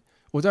样子。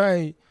我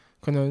在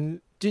可能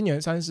今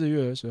年3、4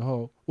月的时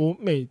候，我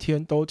每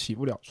天都起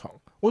不了床。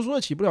我说的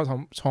起不了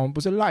床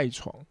不是赖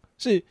床，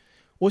是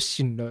我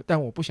醒了，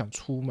但我不想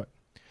出门。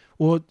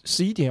我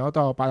11点要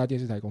到8大电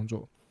视台工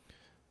作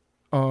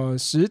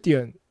，10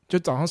点就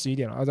早上11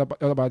点了，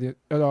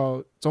要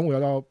到中午要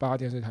到8大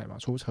电视台嘛，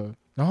出车。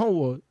然后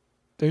我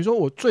等于说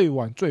我最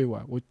晚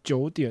我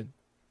9点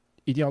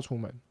一定要出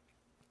门。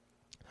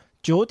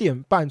9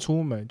点半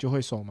出门就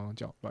会手忙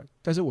脚乱，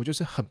但是我就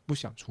是很不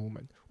想出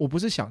门，我不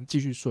是想继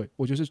续睡，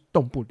我就是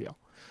动不了。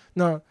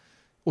那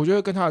我觉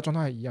得跟他的状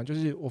态一样，就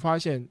是我发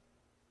现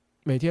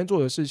每天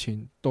做的事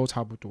情都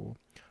差不多，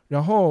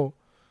然后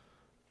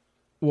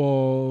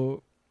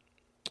我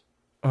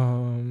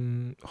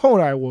后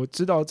来我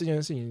知道这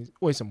件事情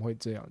为什么会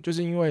这样，就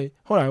是因为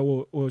后来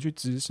我有去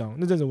咨商，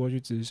那阵子我有去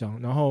咨商，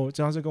然后咨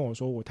商师跟我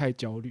说我太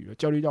焦虑了，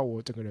焦虑到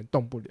我整个人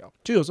动不了。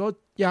就有时候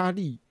压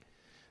力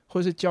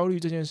或是焦虑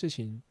这件事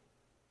情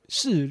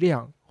适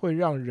量会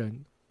让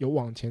人有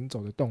往前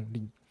走的动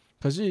力，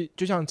可是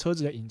就像车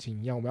子的引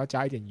擎一样，我们要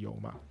加一点油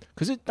嘛。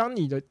可是当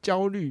你的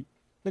焦虑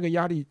那个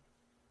压力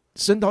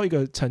升到一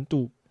个程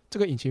度，这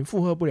个引擎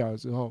负荷不了的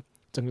时候，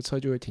整个车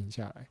就会停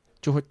下来，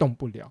就会动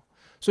不了。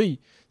所以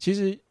其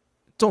实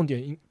重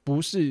点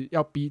不是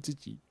要逼自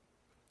己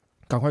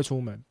赶快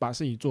出门把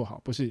事情做好，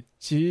不是，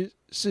其实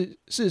是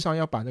事实上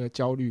要把那个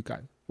焦虑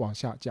感往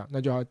下降，那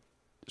就要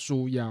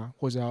抒压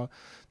或者要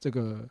这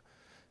个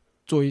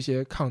做一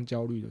些抗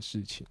焦虑的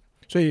事情。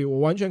所以我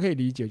完全可以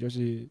理解，就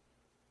是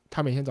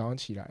他每天早上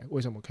起来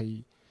为什么可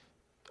以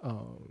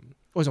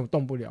为什么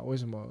动不了，为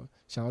什么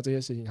想到这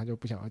些事情他就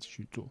不想要继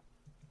续做。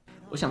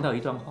我想到一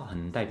段话很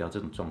能代表这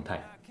种状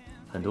态，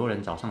很多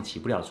人早上起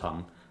不了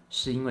床，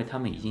是因为他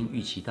们已经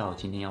预期到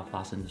今天要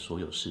发生的所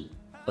有事，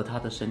而他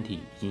的身体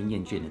已经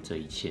厌倦了这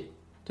一切。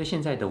对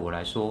现在的我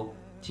来说，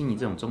经营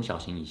这种中小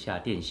型以下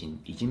店型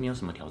已经没有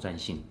什么挑战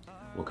性，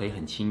我可以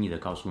很轻易的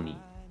告诉你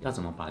要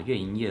怎么把月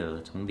营业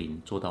额从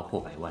0做到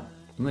破100万，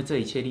因为这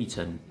一切历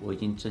程我已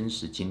经真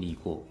实经历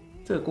过。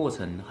这个过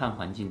程和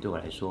环境对我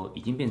来说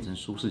已经变成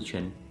舒适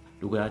圈，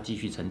如果要继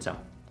续成长，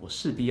我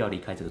势必要离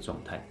开这个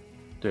状态。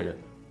对了，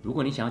如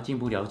果你想要进一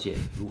步了解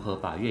如何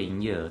把月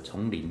营业额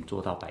从0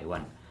做到100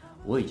万，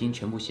我已经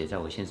全部写在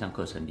我线上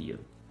课程里了。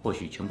或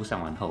许全部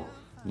上完后，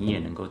你也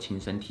能够亲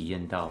身体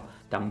验到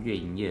当月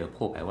营业额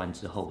破100万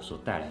之后所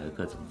带来的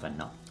各种烦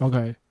恼。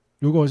OK，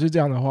 如果是这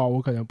样的话，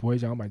我可能不会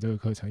想要买这个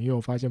课程，因为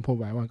我发现破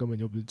100万根本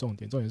就不是重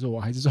点，重点是我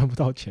还是赚不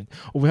到钱。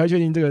我不太确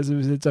定这个是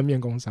不是正面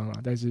工商啦，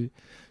但是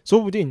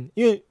说不定，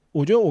因为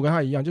我觉得我跟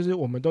他一样，就是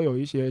我们都有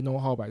一些 know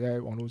how 摆在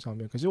网络上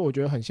面，可是我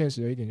觉得很现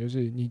实的一点就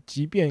是，你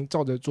即便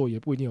照着做，也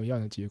不一定有一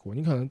样的结果，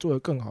你可能做得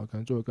更好，可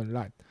能做得更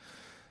烂，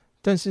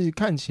但是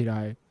看起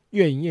来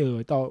月营业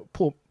额到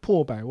破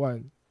100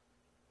万，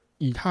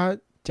以他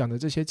讲的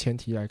这些前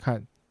提来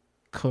看，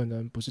可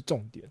能不是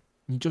重点。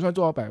你就算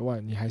做到100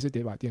万，你还是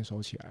得把店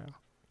收起来了。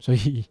所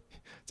以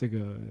这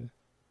个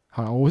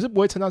好了，我是不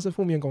会称它是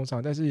负面工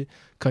商，但是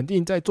肯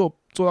定在做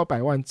到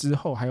100万之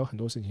后，还有很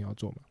多事情要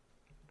做嘛。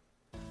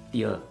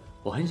第二，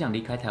我很想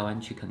离开台湾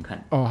去看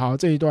看。好，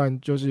这一段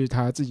就是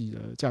他自己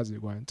的价值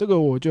观，这个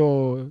我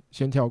就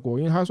先跳过，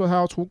因为他说他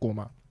要出国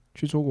嘛，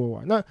去出国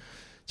玩。那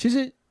其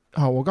实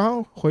好，我刚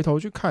刚回头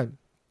去看，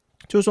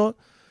就是说，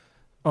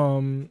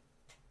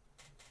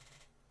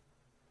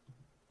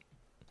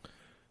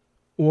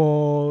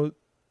我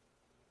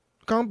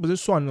刚刚不是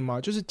算了吗？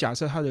就是假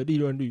设他的利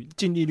润率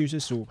净利率是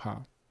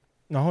15%，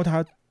然后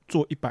他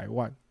做100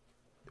万，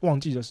旺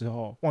季的时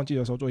候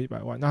做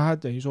100万，那他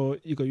等于说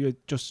一个月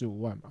就15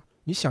万嘛。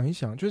你想一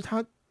想，就是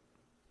他，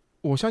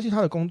我相信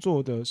他的工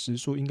作的时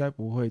数应该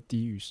不会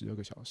低于12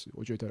个小时，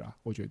我觉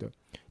得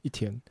一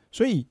天。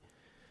所以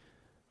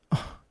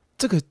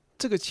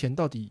这个钱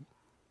到底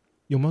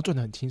有没有赚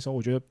得很轻松？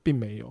我觉得并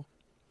没有。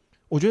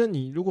我觉得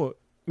你如果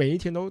每一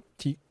天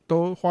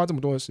都花这么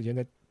多的时间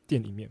在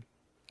店里面，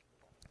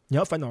你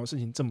要烦恼的事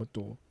情这么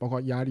多，包括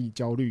压力、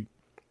焦虑，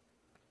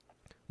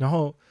然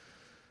后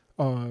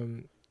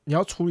你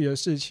要处理的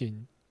事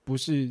情不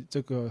是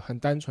这个很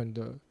单纯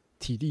的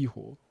体力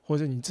活，或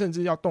者你甚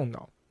至要动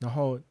脑，然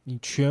后你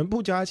全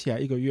部加起来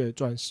一个月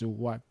赚15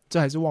万，这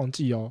还是旺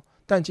季哦。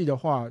淡季的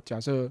话，假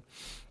设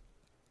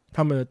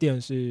他们的店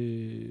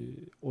是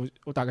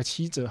我打个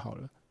7折好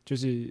了，就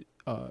是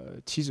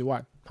70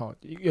万，好，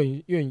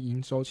愿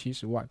营收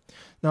70万，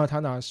那他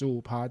拿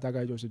15%，大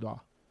概就是多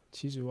少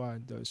？70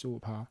万的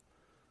15%，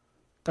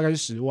大概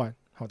是10万，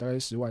好，大概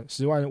是10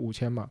万5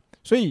千嘛。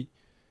所以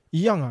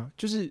一样啊，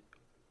就是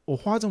我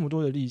花这么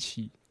多的力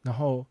气，然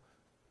后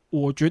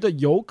我觉得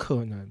有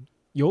可能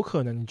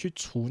你去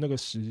除那个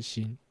时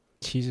薪，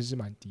其实是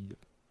蛮低的，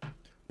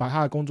把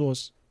他的工作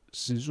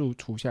时数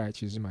除下来，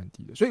其实是蛮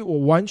低的。所以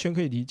我完全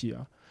可以理解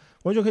啊，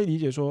完全可以理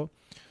解说，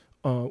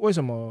为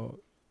什么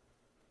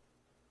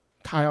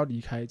他要离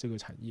开这个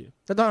产业。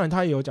那当然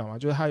他也有讲嘛，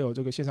就是他有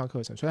这个线上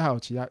课程，所以他有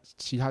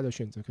其他的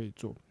选择可以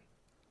做。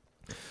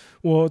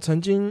我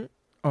曾经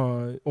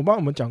我帮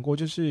我们讲过，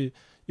就是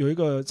有一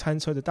个餐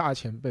车的大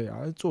前辈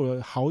啊，做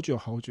了好久，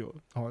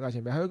大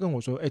前辈他就跟我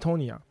说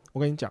，Tony 啊，我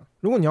跟你讲，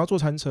如果你要做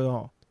餐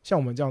车像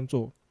我们这样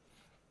做，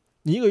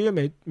你一个月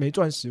没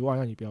赚10万，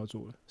那你不要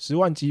做了，10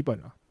万基本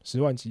啊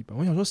，10万基本。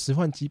我想说10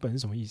万基本是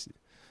什么意思？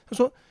他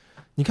说，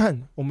你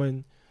看我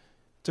们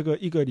这个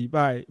一个礼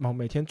拜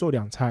每天做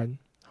2餐，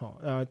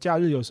假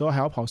日有时候还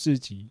要跑市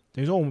集，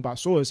等于说我们把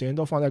所有的时间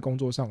都放在工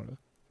作上了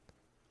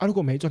啊。如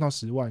果没赚到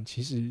10万，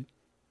其实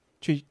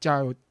去加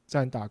油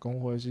站打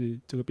工或者是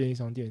这个便利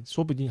商店，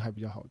说不定还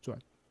比较好赚。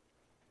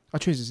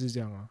确实是这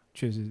样啊，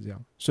确实是这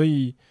样。所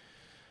以，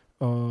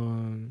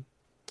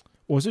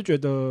我是觉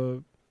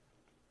得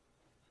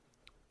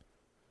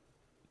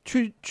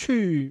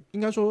应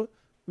该说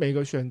每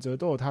个选择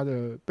都有它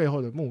的背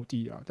后的目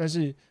的啊。但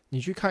是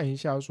你去看一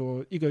下，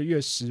说一个月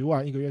10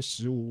万，一个月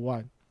15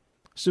万，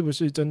是不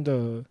是真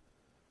的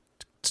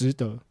值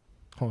得？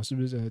是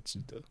不是真的值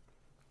得？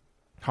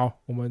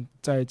好，我们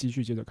再继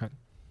续接着看。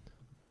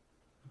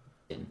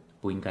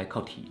不应该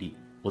靠体力。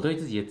我对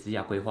自己的职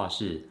业规划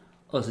是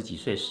：20几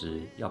岁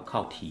时要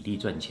靠体力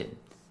赚钱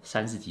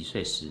，30几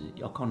岁时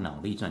要靠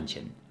脑力赚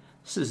钱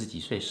，40几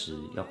岁时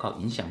要靠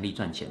影响力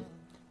赚钱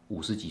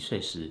，50几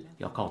岁时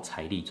要靠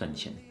财力赚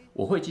钱。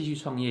我会继续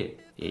创业，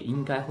也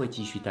应该会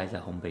继续待在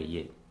烘焙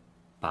业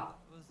吧，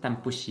但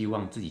不希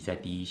望自己在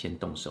第一线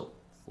动手。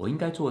我应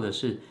该做的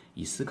是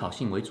以思考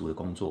性为主的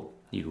工作，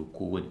例如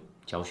顾问、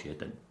教学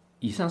等。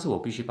以上是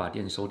我必须把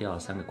店收掉的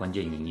3个关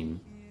键原因。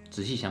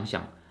仔细想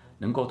想，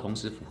能够同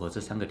时符合这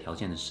3个条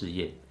件的事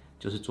业，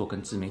就是做跟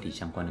自媒体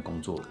相关的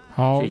工作了。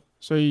好，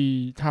所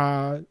以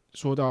他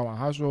说到嘛，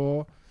他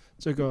说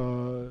这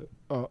个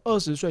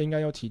20岁应该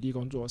用体力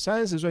工作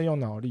，30岁用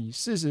脑力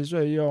，40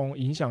岁用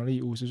影响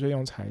力，50岁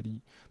用财力。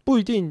不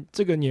一定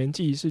这个年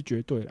纪是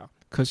绝对啦，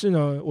可是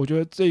呢，我觉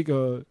得这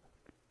个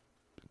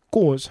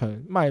过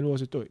程脉络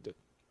是对的，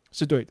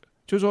是对的。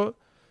就是说，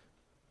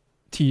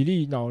体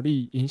力、脑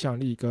力、影响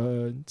力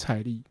跟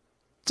财力，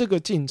这个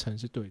进程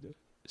是对的，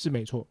是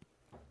没错。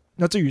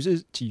那至于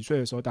是几岁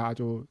的时候，大家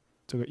就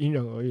这个因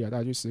人而异啊，大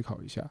家去思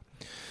考一下。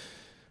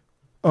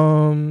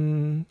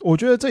我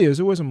觉得这也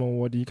是为什么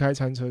我离开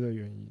餐车的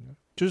原因。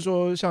就是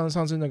说，像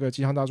上次那个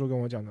鸡汤大叔跟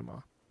我讲的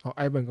嘛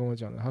，Ivan 跟我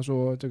讲的，他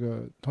说这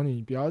个 Tony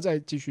你不要再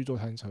继续做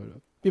餐车了，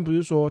并不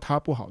是说它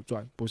不好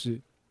赚，不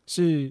是，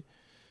是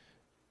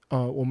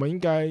我们应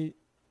该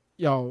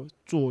要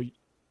做，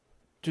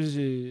就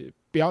是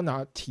不要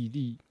拿体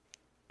力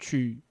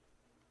去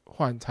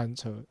换餐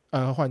车，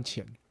换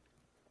钱。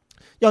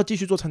要继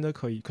续做餐车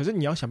可以，可是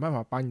你要想办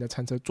法把你的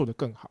餐车做得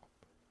更好，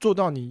做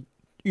到你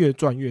越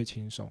赚越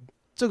轻松，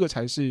这个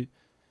才是，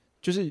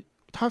就是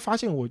他发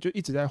现我就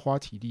一直在花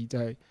体力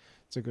在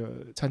这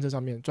个餐车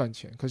上面赚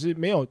钱，可是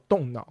没有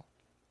动脑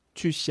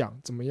去想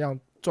怎么样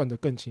赚得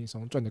更轻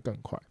松，赚得更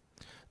快。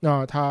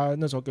那他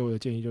那时候给我的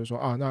建议就是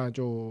说那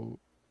就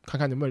看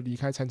看能不能离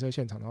开餐车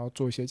现场，然后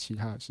做一些其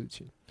他的事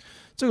情。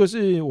这个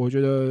是我觉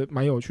得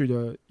蛮有趣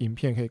的影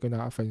片，可以跟大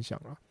家分享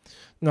啦。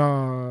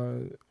那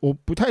我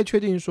不太确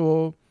定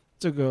说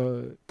这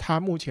个他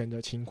目前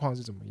的情况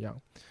是怎么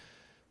样。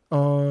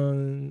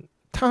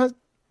他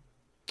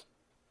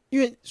因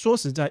为说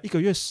实在，一个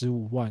月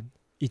15万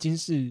已经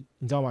是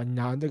你知道吗？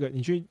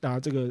你去拿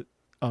这个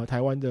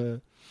台湾的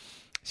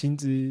薪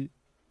资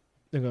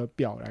那个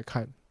表来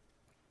看，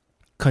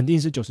肯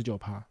定是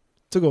99%。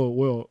这个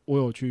我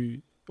有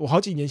去，我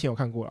好几年前有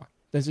看过啦，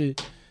但是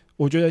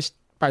我觉得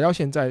摆到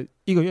现在，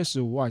一个月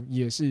15万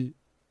也是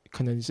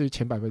可能是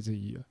前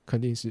1%了，肯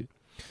定是。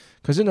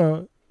可是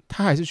呢，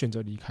他还是选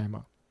择离开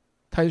嘛，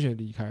他还是选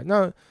择离开。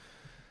那，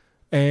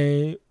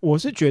我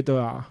是觉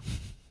得啊，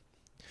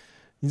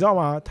你知道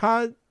吗？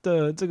他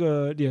的这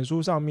个脸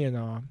书上面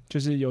啊，就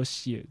是有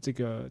写这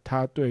个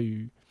他对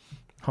于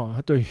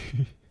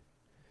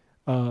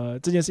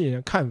这件事情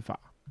的看法。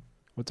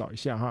我找一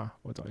下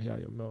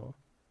有没有。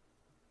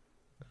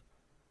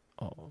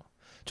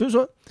就是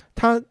说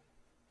他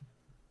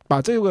把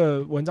这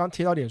个文章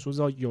贴到脸书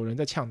之后，有人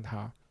在呛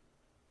他，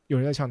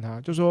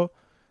就说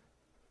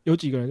有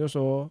几个人就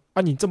说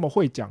你这么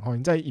会讲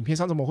你在影片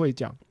上这么会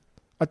讲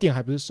店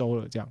还不是收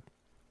了这样。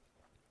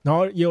然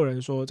后也有人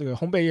说这个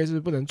烘焙业是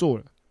不能做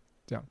了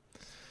这样。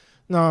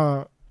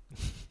那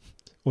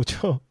我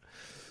就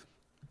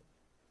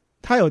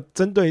他有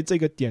针对这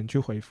个点去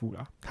回复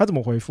啦。他怎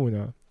么回复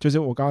呢？就是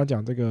我刚刚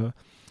讲这个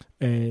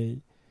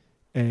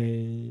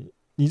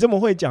你这么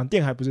会讲，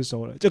店还不是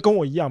收了，就跟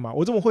我一样嘛。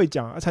我这么会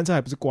讲餐车还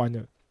不是关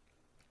了。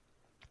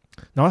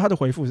然后他的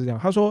回复是这样，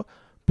他说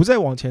不再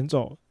往前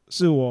走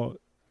是我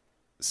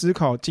思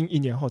考近1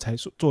年后才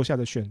做下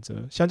的选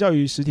择，相较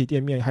于实体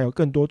店面还有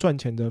更多赚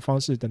钱的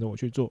方式等着我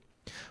去做。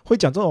会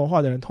讲这种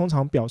话的人通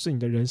常表示你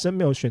的人生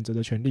没有选择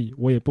的权利，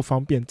我也不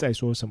方便再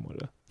说什么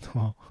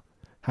了。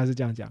他是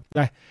这样讲。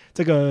来，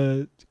这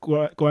个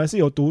果然是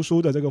有读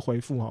书的这个回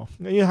复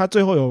因为他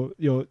最后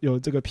有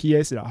这个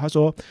PS 啦。他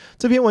说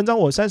这篇文章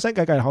我删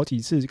改了好几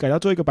次，改到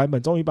最后一个版本，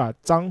终于把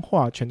脏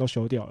话全都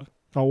修掉了。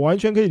我完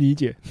全可以理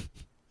解，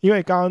因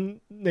为刚刚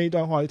那一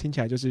段话听起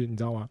来就是你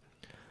知道吗？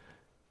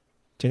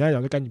简单来讲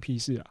就干你屁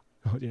事啊。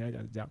然后简单来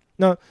讲是这样。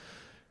那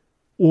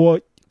我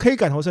可以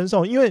感同身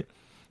受，因为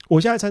我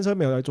现在餐车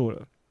没有在做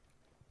了，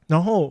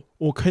然后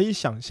我可以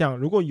想象，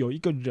如果有一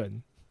个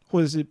人，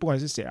或者是不管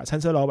是谁餐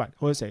车老板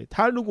或者谁，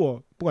他如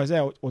果不管是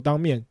在我当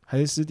面还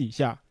是私底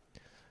下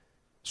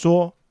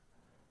说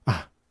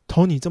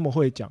Tony 这么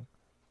会讲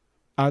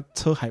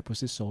车还不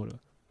是收了，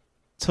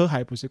车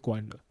还不是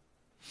关了，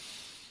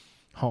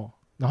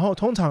然后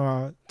通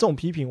常这种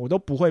批评我都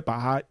不会把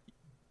它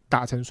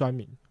打成酸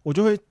民，我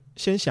就会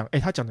先想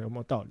他讲的有没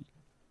有道理。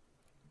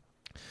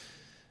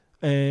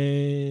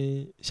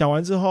想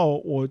完之后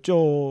我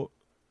就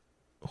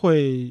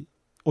会，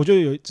我觉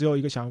得只有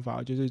一个想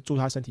法，就是祝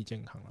他身体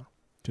健康了，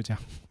就这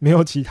样，没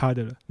有其他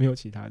的了，没有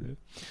其他的。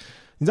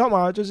你知道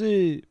吗？就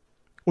是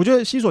我觉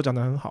得西索讲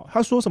得很好，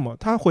他说什么？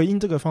他回应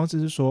这个方式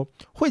是说，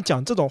会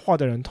讲这种话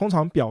的人，通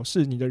常表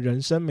示你的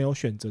人生没有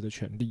选择的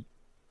权利。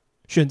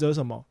选择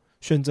什么？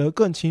选择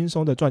更轻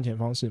松的赚钱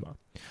方式嘛。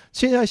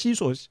现在西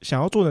索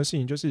想要做的事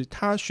情，就是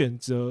他选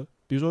择，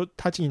比如说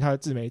他经营他的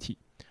自媒体，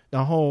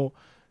然后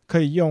可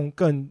以用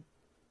更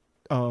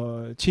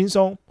轻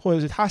松或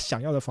者是他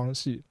想要的方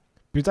式，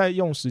比如在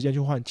用时间去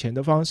换钱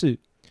的方式，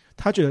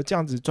他觉得这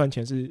样子赚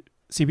钱是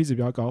CP 值比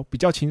较高、比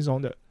较轻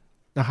松的，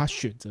那他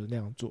选择那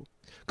样做。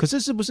可是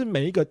是不是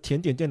每一个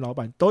甜点店老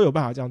板都有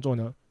办法这样做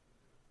呢？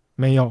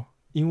没有，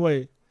因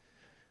为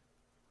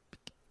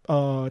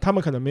他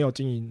们可能没有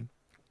经营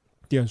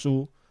脸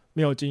书，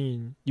没有经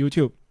营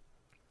YouTube，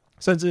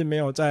 甚至没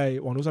有在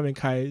网络上面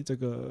开这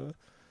个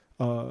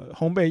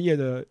烘焙业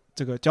的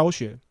这个教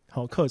学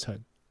好课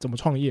程，怎么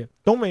创业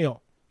都没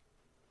有。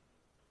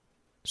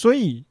所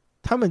以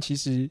他们其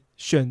实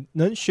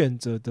能选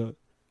择的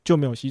就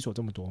没有西索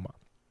这么多嘛。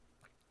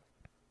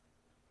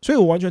所以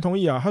我完全同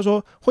意啊。他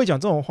说会讲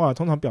这种话，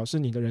通常表示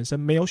你的人生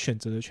没有选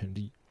择的权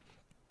利。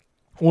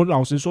我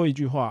老实说一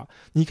句话，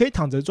你可以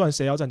躺着赚，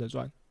谁要站着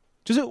赚？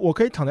就是我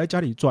可以躺在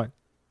家里赚。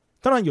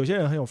当然有些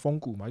人很有风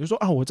骨嘛，就说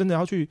啊，我真的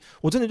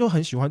就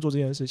很喜欢做这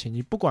件事情，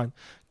你不管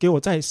给我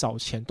再少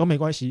钱都没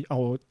关系啊，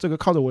我这个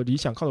靠着我的理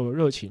想，靠着我的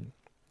热情，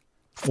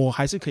我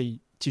还是可以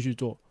继续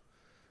做。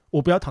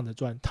我不要躺着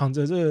赚，躺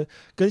着这个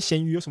跟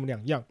咸鱼有什么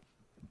两样？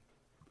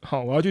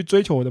好，我要去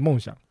追求我的梦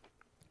想。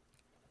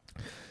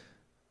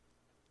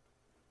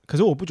可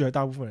是我不觉得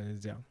大部分人是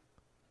这样。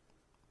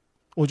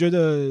我觉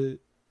得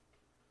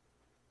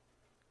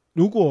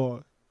如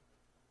果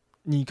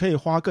你可以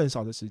花更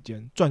少的时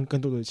间赚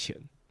更多的钱，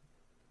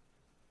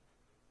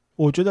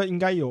我觉得应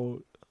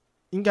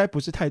该不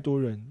是太多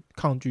人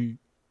抗拒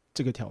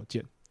这个条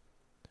件。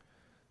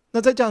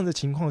那在这样的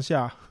情况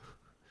下，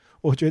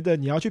我觉得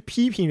你要去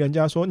批评人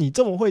家说你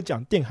这么会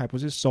讲，店还不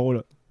是收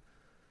了，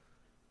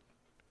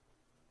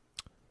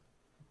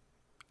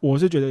我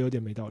是觉得有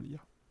点没道理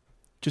啊。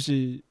就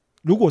是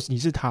如果你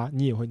是他，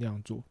你也会那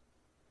样做，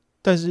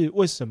但是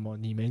为什么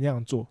你没那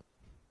样做？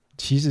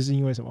其实是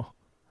因为什么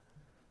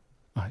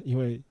啊？因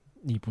为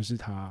你不是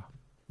他，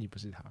你不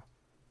是他。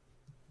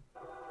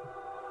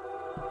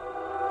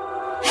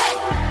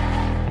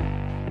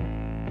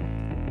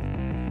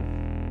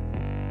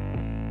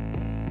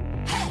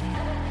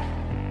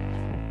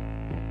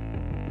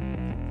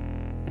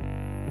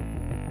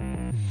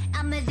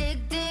I'm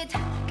addicted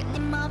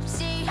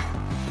끊임없이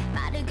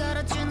말을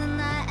걸어주는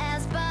나의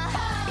에스파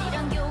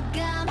이런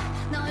교감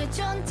너의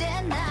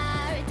존재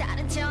날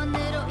다른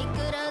차원으로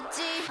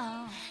이끌었지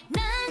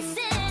난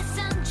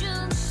세상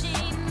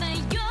중심에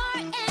you're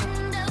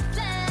in the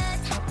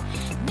flat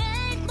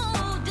내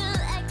모든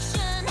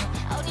액션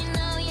어린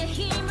너의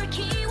힘을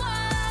키워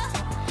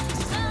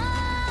넌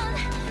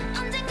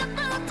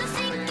언젠가부터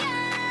생각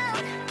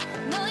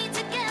너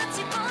이제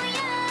끝이 보여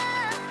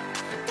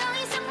더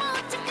이상 못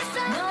참겠어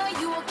No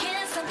you okay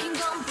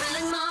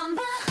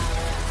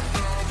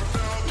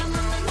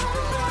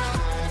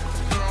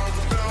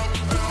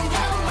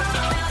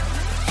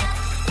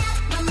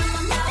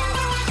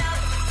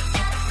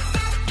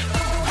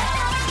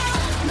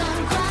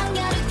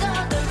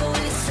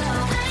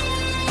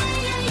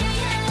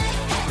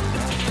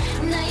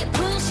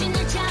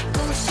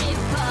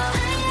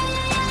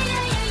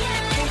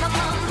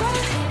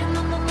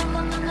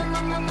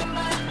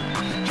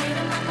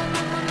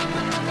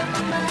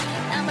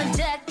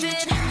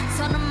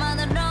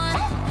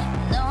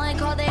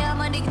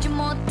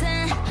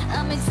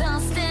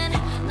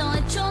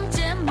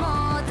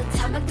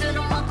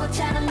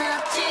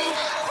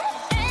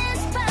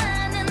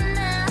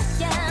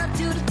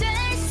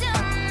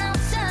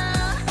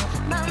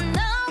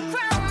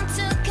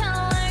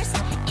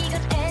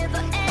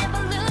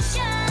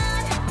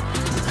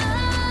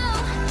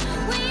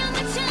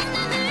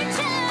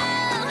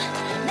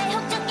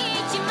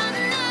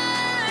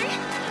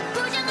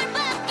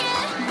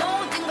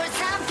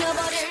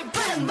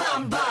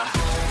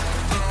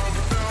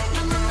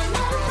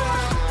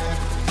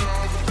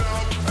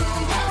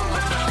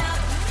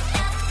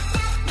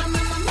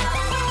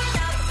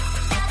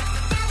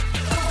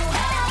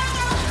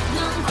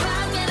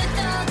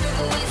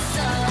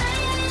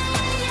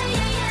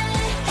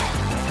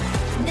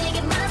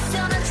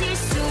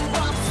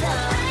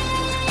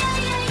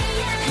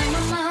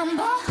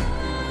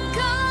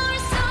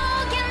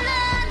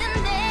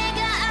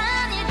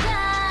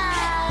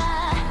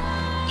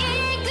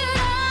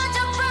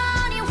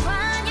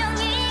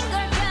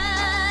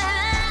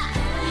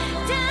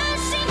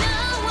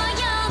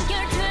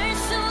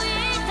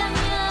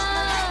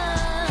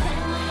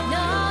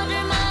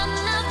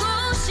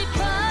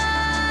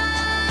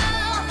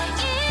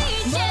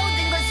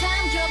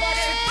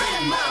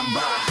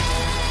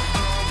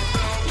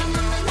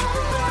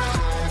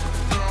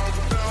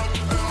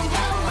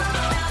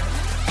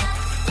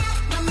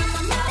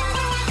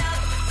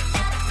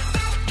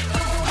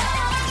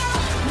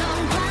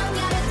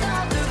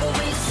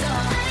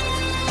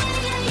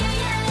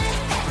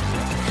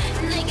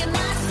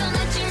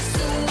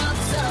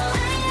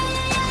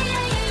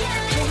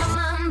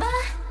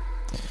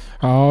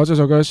好，这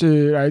首歌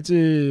是来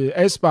自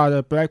aespa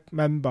的 Black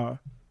Mamba，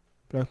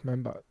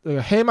 这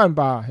个黑曼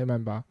巴。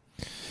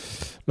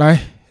来，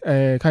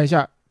看一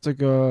下这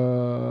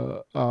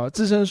个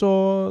自身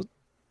说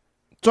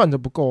赚的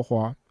不够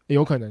花，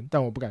有可能，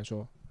但我不敢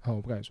说。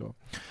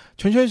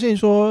全圈信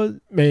说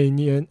每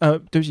天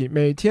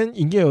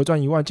营业额赚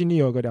1万，净利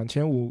有个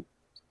2500，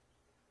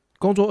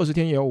工作20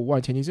天也有5万，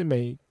前提是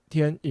每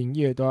天营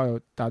业都要有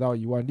达到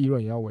1万，利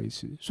润也要维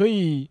持。所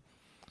以，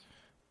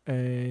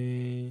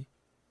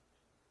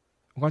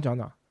我刚讲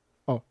哪？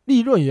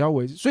利润也要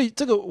维持，所以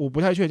这个我不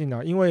太确定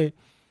啊，因为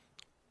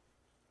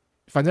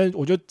反正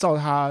我就照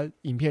他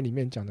影片里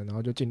面讲的，然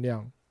后就尽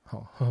量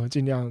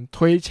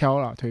推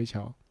敲。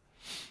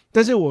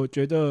但是我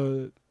觉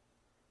得，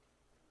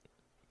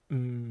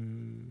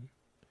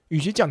与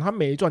其讲他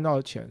没赚到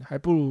钱，还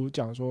不如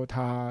讲说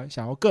他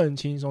想要更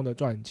轻松的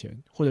赚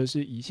钱，或者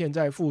是以现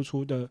在付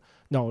出的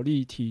脑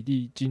力、体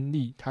力、精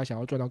力，他想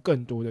要赚到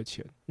更多的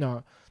钱，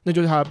那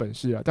就是他的本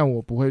事啊。但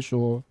我不会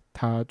说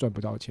他赚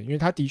不到钱，因为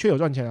他的确有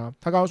赚钱啊。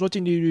他刚刚说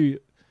净利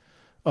率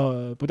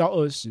不到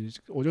20，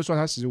我就算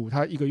他15，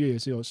他一个月也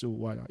是有15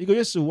万啊。一个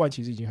月15万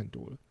其实已经很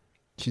多了，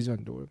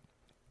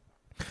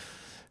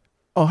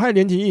嗨，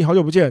连体义，好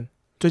久不见，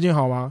最近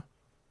好吗？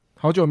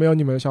好久没有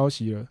你们的消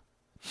息了。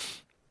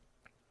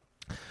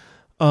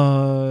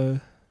刚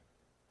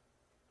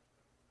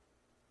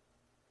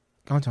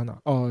刚讲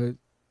哪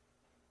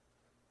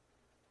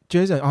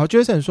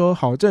？Jason 说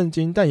好震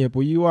惊，但也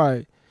不意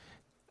外。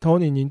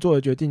Tony， 您做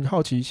的决定，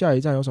好奇下一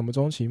站有什么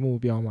终极目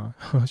标吗？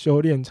修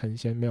炼成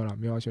仙？没有啦，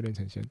没有要修炼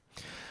成仙。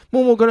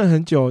默默跟了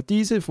很久，第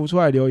一次浮出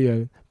来留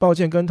言，抱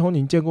歉跟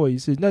Tony 见过一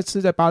次，那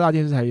次在8大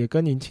电视台也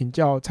跟您请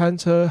教餐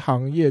车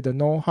行业的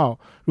know how。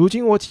如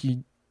今我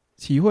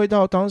体会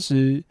到当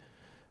时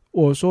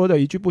我说的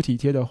一句不体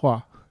贴的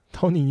话。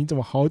Tony， 你怎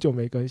么好久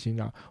没更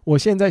新啊？我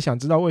现在想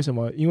知道为什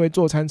么，因为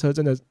做餐车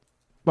真的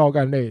爆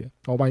干累，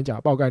我帮你讲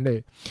爆干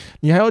累，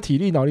你还有体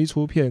力脑力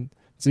出片，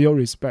只有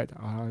respect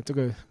啊，这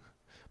个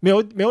没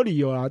有理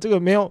由啦，这个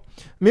没有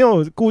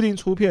固定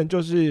出片，就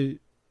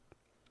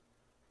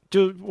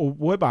我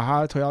不会把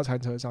它推到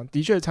餐车上。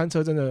的确，餐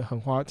车真的很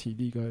花体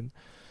力跟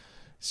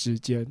时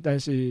间，但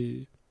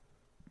是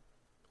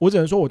我只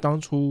能说我当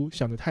初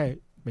想的太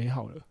美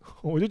好了，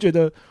我就觉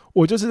得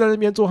我就是在那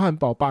边做汉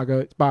堡，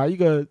把一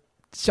个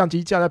相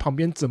机架在旁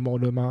边，怎么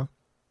了吗？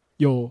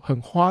有很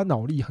花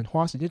脑力，很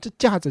花时间，就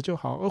架着就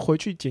好，回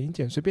去剪一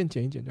剪，随便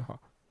剪一剪就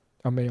好。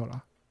没有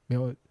啦，没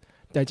有，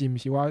代志不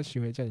是我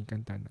行为叫你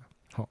简单啦。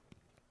好，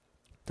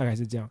大概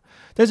是这样。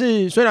但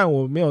是虽然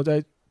我没有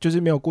就是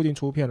没有固定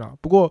出片啦，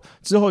不过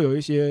之后有一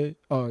些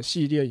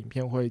系列影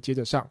片会接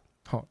着上。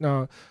好，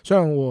那虽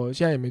然我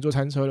现在也没做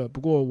餐车了，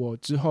不过我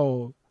之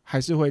后还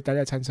是会待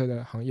在餐车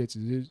的行业，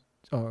只是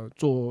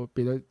做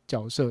别的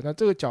角色。那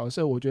这个角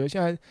色，我觉得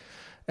现在，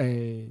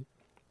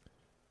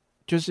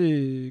就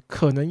是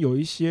可能有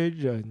一些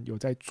人有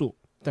在做，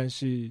但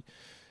是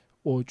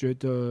我觉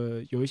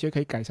得有一些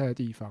可以改善的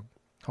地方。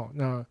好，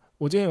那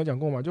我之前有讲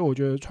过嘛，就我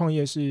觉得创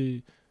业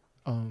是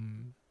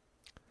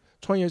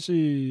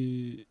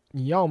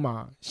你要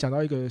嘛想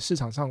到一个市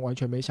场上完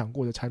全没想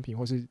过的产品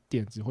或是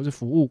点子或是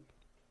服务，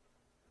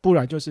不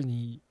然就是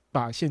你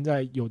把现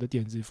在有的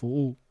点子、服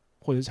务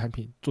或者是产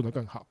品做得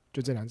更好，就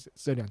这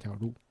两条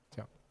路。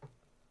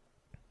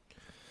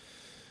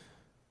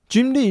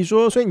君丽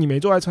说：“所以你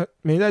没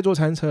在做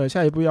餐车了，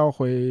下一步要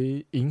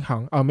回银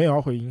行啊？没有要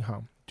回银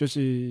行，就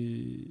是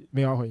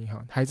没有要回银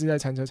行，还是在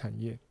餐车产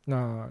业。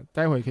那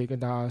待会可以跟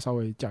大家稍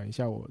微讲一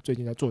下我最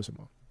近在做什么。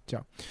这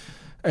样，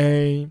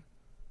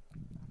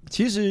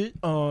其实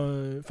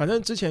反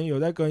正之前有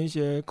在跟一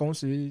些公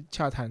司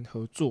洽谈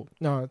合作。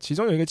那其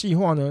中有一个计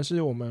划呢，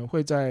是我们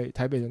会在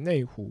台北的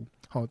内湖，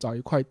找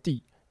一块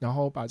地，然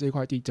后把这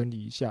块地整理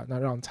一下，那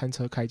让餐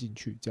车开进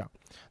去。这样，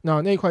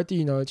那块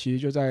地呢，其实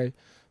就在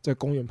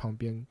公园旁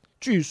边，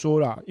据说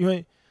啦，因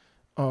为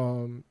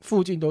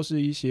附近都是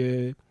一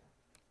些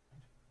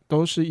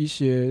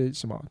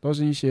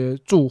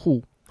住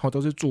户，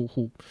都是住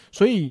户，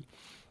所以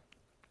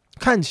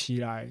看起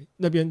来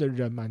那边的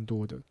人蛮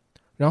多的。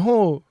然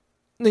后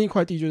那一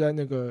块地就在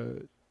那个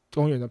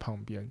公园的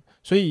旁边，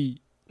所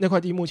以那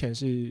块地目前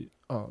是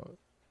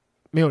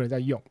没有人在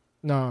用。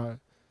那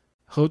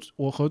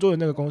我合作的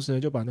那个公司呢，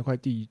就把那块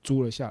地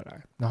租了下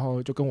来，然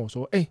后就跟我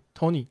说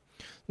：“Tony，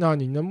 那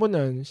你能不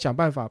能想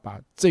办法把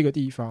这个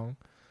地方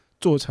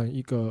做成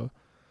一个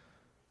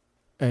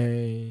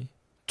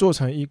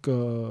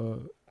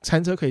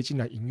餐车可以进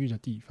来营运的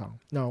地方？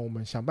那我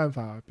们想办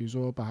法，比如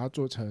说把它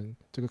做成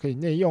这个可以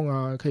内用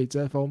啊，可以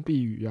遮风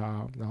避雨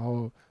啊，然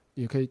后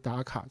也可以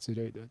打卡之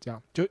类的，这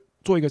样就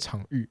做一个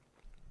场域。”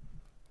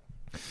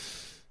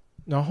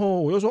然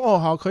后我就说：“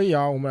好，可以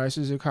啊，我们来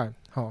试试看。”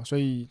好，所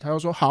以他就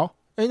说：“好。”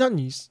那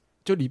你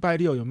就礼拜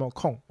六有没有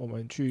空？我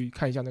们去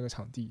看一下那个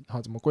场地，好，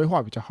怎么规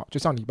划比较好？就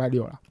上礼拜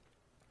六啦，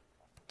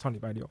上礼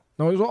拜六。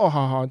然后我就说：“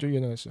好，就约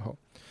那个时候。”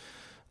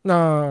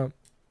那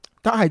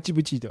大家还记不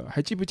记得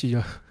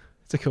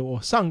这个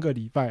我上个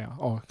礼拜啊？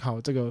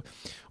好，这个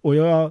我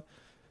又要，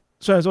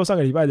虽然说上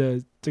个礼拜的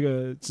这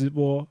个直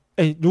播，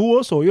如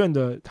我所愿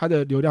的，它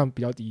的流量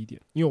比较低一点，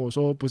因为我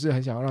说不是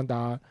很想要让大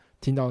家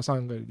听到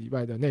上个礼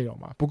拜的内容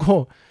嘛。不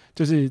过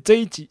就是这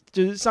一集，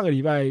就是上个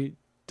礼拜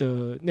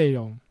的内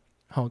容，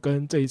好，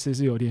跟这一次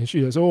是有连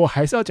续的，所以我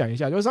还是要讲一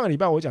下。就是上个礼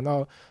拜我讲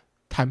到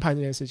谈判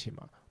这件事情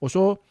嘛，我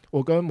说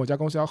我跟某家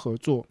公司要合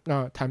作，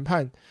那谈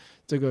判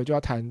这个就要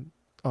谈，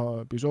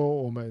比如说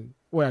我们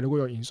未来如果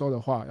有营收的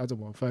话要怎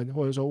么分，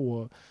或者说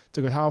我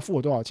这个他要付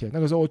我多少钱。那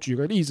个时候我举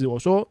个例子，我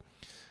说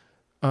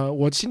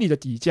我心里的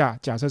底价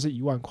假设是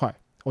1万块，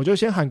我就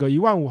先喊个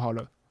15000好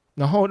了，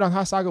然后让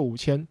他杀个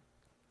5000。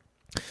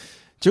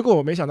结果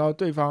我没想到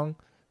对方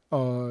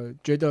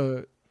觉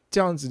得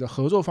这样子的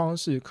合作方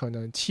式可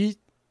能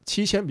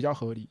7000比较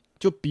合理，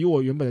就比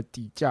我原本的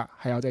底价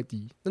还要再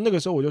低。那个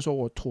时候我就说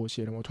我妥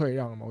协了，我退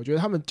让了嘛，我觉得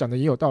他们讲的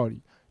也有道理，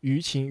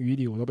于情于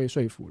理我都被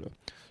说服了，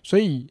所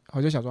以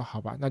我就想说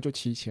好吧，那就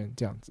7000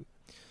这样子。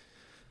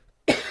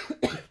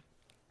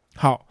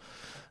好，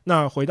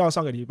那回到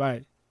上个礼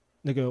拜，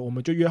那个我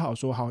们就约好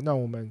说好，那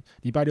我们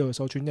礼拜6的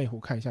时候去内湖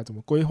看一下怎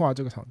么规划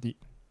这个场地。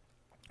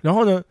然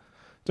后呢，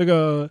这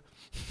个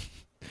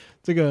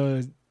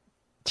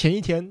前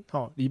一天，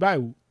礼拜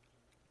5，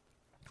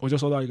我就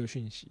收到一个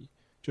讯息，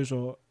就是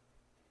说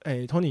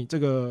，Tony， 这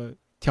个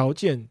条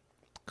件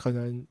可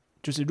能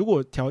就是如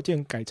果条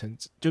件改成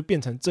就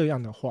变成这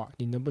样的话，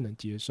你能不能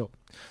接受？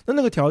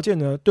那个条件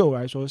呢，对我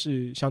来说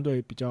是相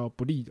对比较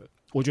不利的，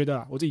我觉得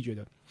啦，我自己觉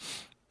得。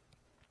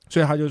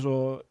所以他就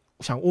说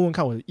想问问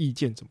看我的意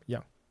见怎么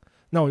样。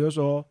那我就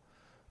说，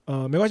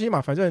没关系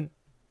嘛，反正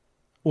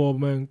我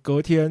们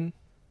隔天，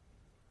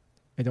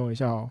等我一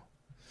下哦，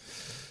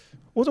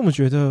我怎么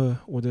觉得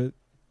我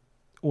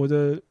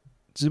的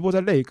直播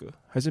在lag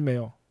还是没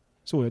有？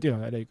是我的电脑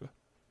在lag？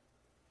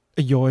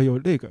有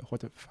lag， what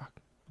the fuck？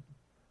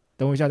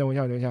 等我一下，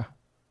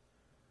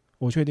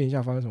我确定一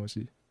下发生什么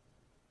事。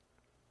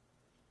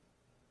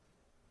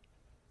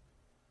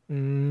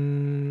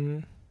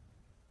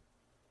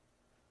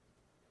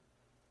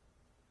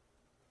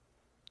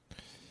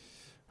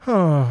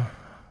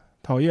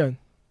讨厌。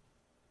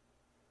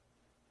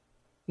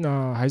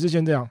那还是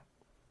先这样，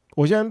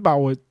我先把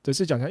我的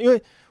事讲一下，因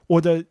为我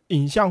的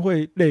影像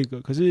会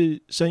lag，可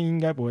是声音应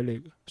该不会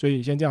lag，所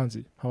以先这样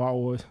子，好吧？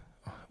我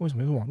为什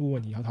么是网络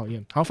问题？好讨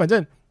厌。好，反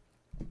正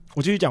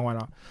我继续讲完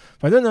了。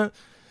反正呢，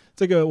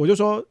这个我就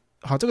说，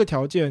好，这个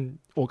条件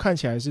我看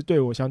起来是对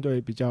我相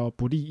对比较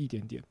不利一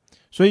点点，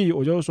所以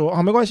我就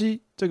说没关系。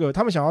这个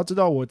他们想要知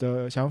道我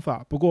的想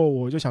法，不过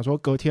我就想说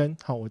隔天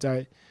好，我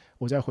再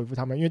回复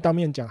他们，因为当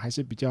面讲还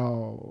是比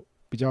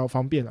较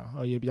方便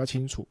啊，也比较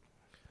清楚。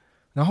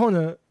然后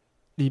呢，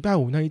礼拜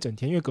5那一整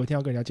天，因为隔天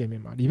要跟人家见面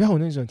嘛，礼拜5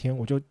那一整天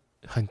我就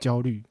很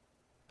焦虑，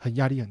很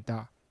压力很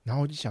大，然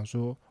后就想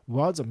说我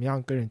要怎么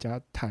样跟人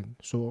家谈，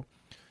说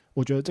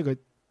我觉得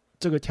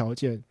这个条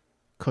件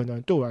可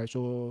能对我来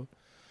说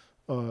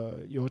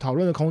有讨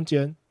论的空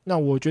间。那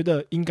我觉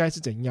得应该是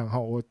怎样？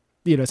我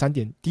列了3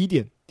点，第1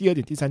点、第2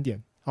点、第3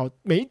点，好，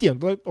每一点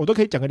我都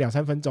可以讲个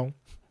2-3分钟，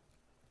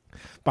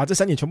把这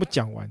3点全部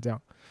讲完，这样。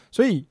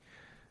所以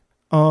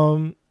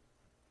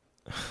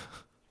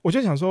我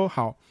就想说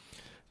好，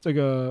这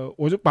个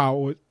我就把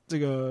我这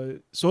个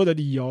所有的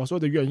理由、所有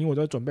的原因我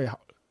都准备好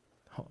了。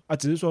好啊，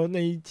只是说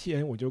那一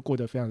天我就过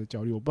得非常的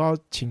焦虑，我不知道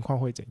情况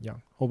会怎样，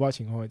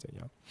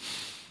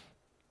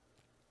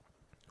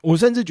我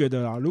甚至觉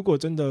得啦，如果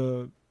真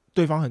的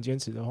对方很坚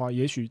持的话，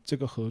也许这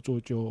个合作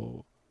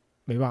就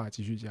没办法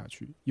继续下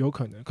去，有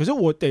可能。可是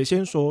我得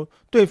先说，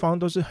对方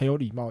都是很有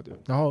礼貌的，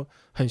然后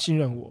很信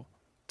任我，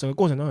整个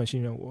过程都很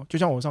信任我。就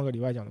像我上个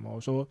礼拜讲的嘛，我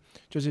说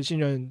就是信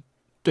任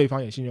对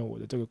方，也信任我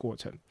的这个过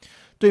程，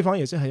对方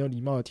也是很有礼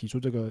貌的提出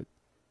这个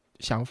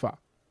想法，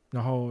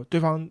然后对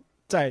方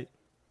在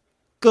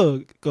各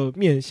个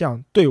面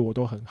向对我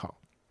都很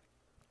好。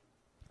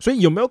所以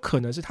有没有可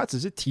能是他只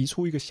是提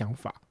出一个想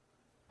法，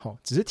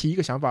只是提一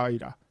个想法而已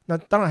啦？那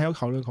当然还有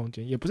讨论空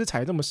间，也不是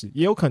踩这么死，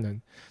也有可能。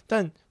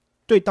但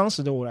对当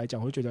时的我来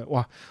讲，我会觉得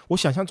哇，我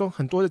想象中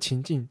很多的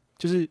情境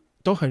就是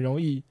都很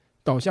容易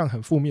导向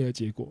很负面的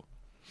结果，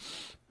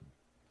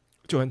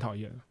就很讨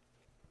厌了。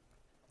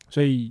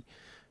所以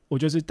我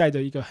就是带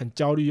着一个很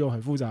焦虑又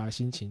很复杂的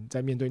心情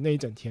在面对那一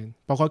整天，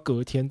包括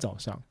隔天早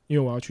上，因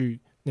为我要去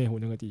内湖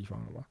那个地方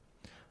了嘛。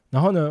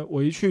然后呢，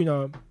我一去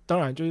呢，当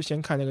然就是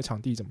先看那个场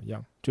地怎么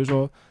样，就是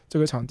说这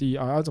个场地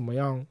要怎么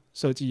样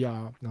设计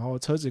啊，然后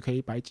车子可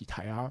以摆几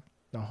台啊，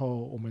然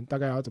后我们大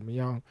概要怎么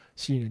样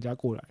吸引人家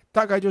过来，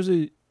大概就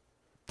是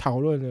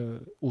讨论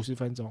了50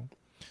分钟。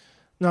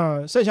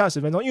那剩下的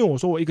10分钟，因为我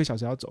说我1个小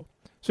时要走，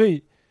所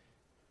以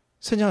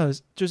剩下的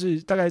就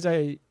是大概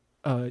在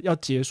要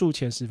结束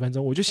前10分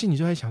钟，我就心里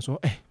就在想说，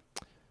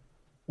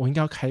我应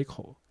该要开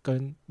口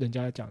跟人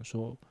家讲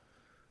说，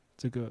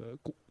这个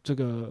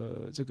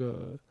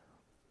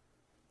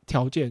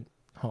条件，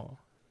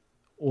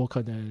我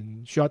可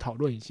能需要讨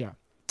论一下。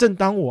正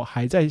当我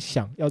还在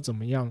想要怎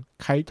么样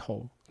开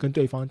头跟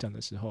对方讲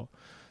的时候，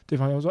对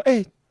方又说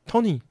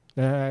：“Tony，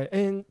 来，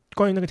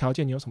关于那个条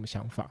件你有什么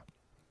想法？”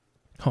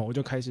我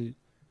就开始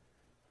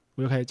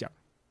讲。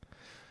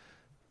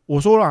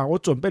我说啦，我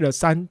准备了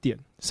3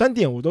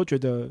点我都觉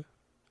得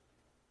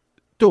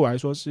对我来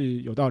说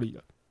是有道理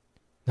的。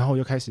然后我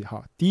就开始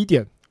第一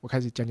点我开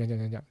始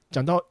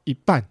讲到一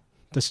半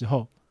的时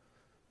候，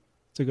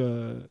这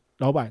个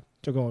老板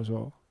就跟我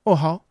说：“哦，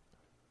好，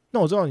那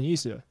我知道你意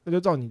思了，那就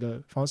照你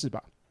的方式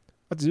吧。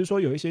只是说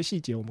有一些细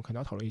节我们可能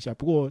要讨论一下，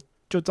不过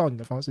就照你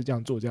的方式这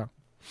样做这样。”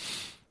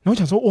然后我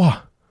想说，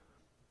哇，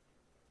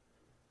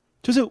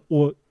就是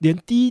我连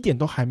第一点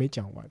都还没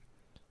讲完，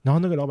然后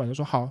那个老板就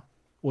说：“好，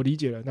我理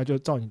解了，那就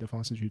照你的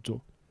方式去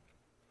做。”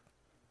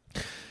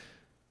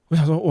我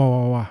想说，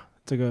哇，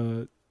这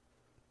个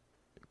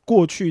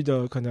过去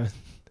的可能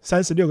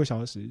36个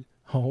小时，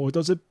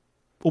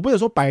我不能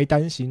说白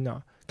担心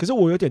啊，可是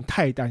我有点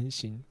太担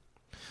心，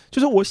就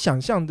是我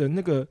想象的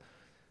那个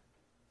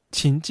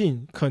情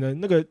境，可能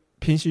那个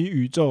平行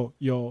宇宙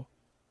有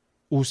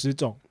50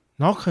种，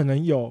然后可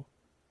能有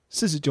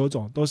49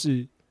种都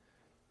是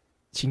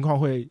情况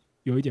会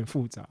有一点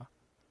复杂，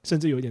甚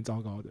至有一点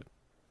糟糕的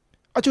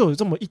就有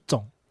这么一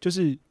种，就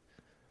是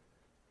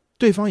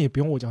对方也不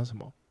用我讲什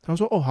么，他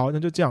说：“哦，好，那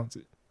就这样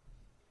子。”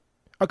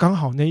刚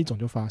好那一种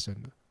就发生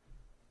了。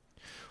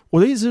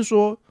我的意思是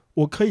说，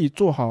我可以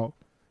做好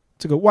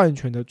这个万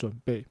全的准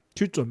备，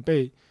去准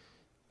备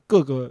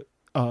各个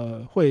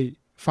会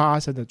发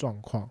生的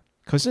状况。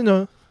可是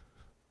呢，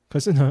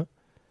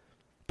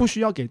不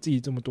需要给自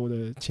己这么多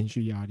的情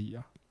绪压力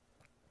啊。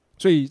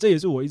所以这也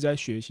是我一直在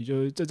学习，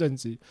就是这阵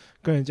子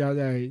跟人家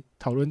在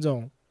讨论这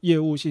种业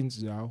务性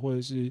质啊，或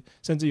者是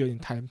甚至有点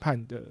谈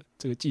判的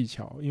这个技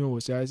巧，因为我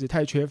实在是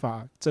太缺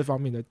乏这方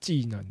面的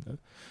技能了，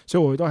所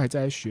以我都还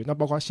在学。那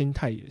包括心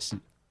态也是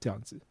这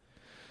样子。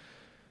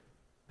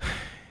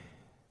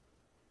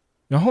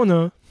然后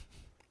呢，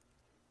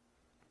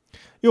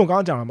因为我刚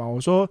刚讲了嘛，我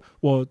说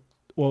我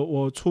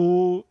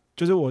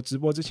就是我直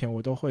播之前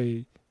我都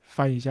会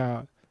翻一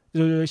下，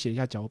就是写一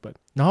下脚本，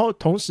然后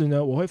同时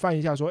呢我会翻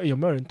一下说，有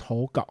没有人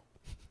投稿，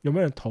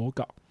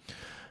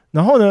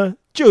然后呢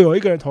就有一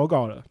个人投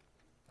稿了。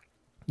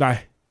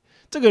来，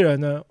这个人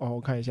呢，我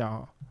看一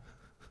下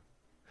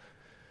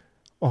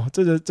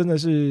这个真的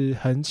是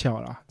很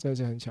巧啦，真的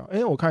是很巧。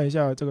我看一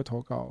下这个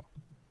投稿，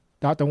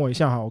大家等我一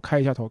下我开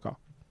一下投稿。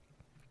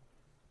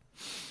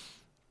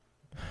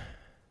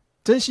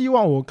真希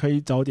望我可以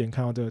早点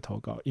看到这个投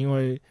稿，因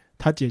为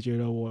它解决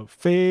了我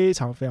非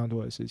常非常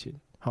多的事情。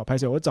好，拍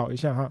摄我找一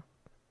下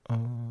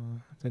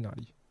在哪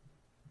里？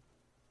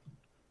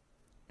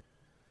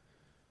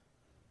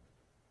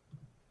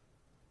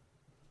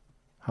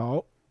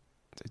好，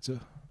在这。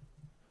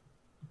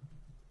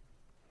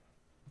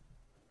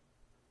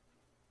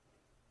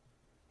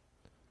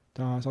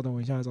大家稍等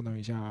我一下，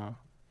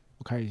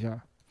我开一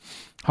下。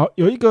好，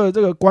有一个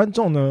这个观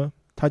众呢，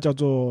他叫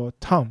做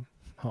Tom。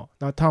好，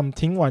那 Tom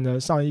听完了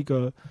上一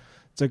个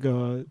这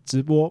个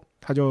直播，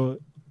他就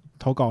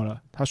投稿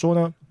了。他说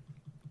呢，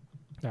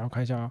来我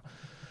看一下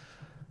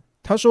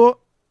他说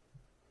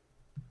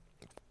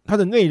他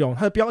的内容，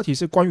他的标题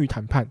是关于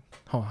谈判。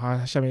好，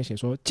他下面写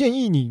说，建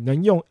议你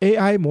能用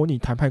AI 模拟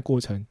谈判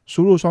过程，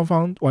输入双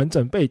方完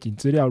整背景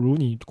资料，如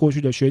你过去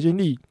的学经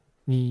历、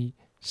你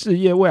事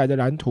业未来的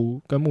蓝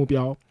图跟目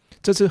标，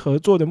这次合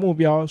作的目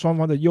标、双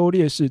方的优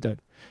劣势等。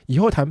以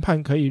后谈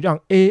判可以让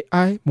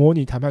AI 模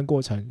拟谈判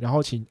过程，然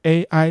后请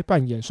AI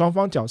扮演双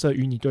方角色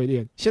与你对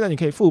练。现在你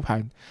可以复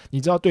盘，你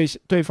知道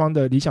对方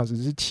的理想值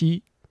是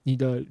7，你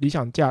的理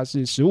想价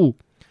是15，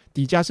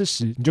底价是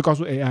10，你就告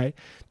诉 AI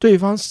对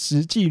方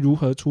实际如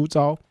何出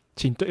招，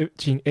请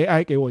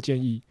AI 给我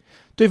建议。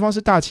对方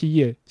是大企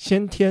业，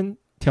先天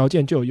条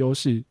件就有优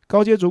势，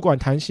高阶主管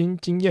谈薪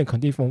经验肯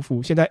定丰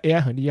富，现在 AI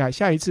很厉害，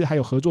下一次还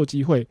有合作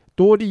机会，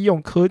多利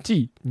用科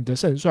技，你的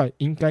胜算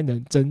应该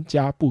能增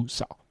加不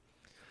少。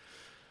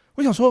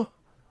我想说，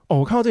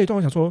我看到这一段，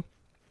我想说，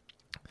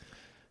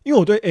因为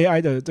我对 AI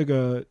的这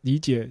个理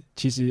解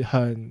其实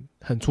很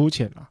粗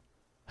浅啦，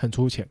很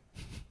粗浅，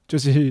就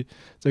是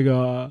这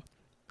个，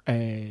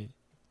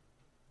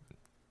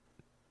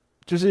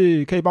就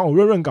是可以帮我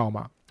润稿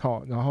嘛，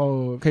好，然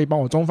后可以帮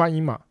我中翻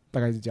英嘛，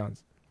大概是这样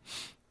子。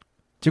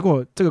结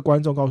果这个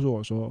观众告诉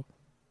我说，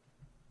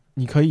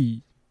你可以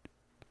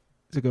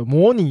这个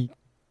模拟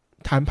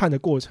谈判的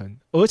过程，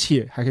而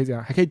且还可以这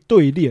样，还可以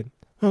对练。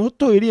我说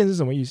对练是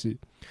什么意思？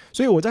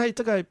所以我在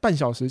大概半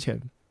小时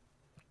前，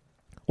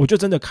我就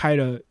真的开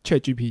了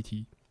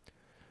ChatGPT，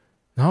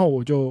 然后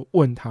我就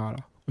问他，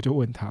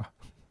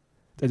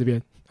在这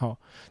边，好，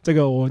这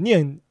个我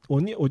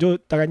就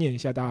大概念一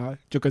下，大家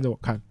就跟着我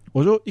看。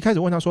我说一开始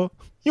问他说，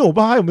因为我不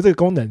知道他有没有这个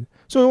功能，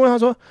所以我问他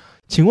说，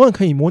请问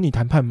可以模拟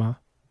谈判吗？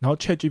然后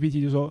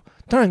ChatGPT 就说，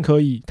当然可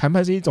以，谈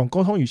判是一种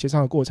沟通与协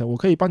商的过程，我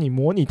可以帮你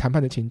模拟谈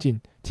判的情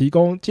境，提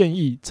供建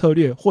议、策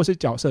略或是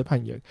角色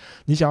扮演。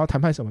你想要谈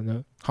判什么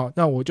呢？好，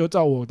那我就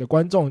照我的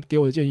观众给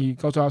我的建议，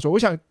告诉他说，我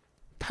想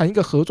谈一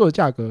个合作的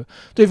价格，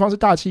对方是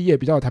大企业，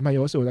比较有谈判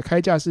优势，我的开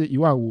价是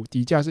15000，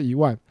底价是1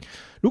万。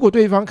如果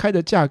对方开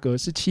的价格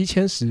是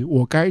7000，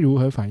我该如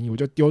何反应？我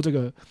就丢这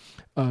个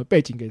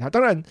背景给他。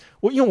当然，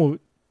因为我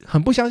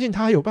很不相信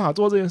他有办法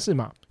做这件事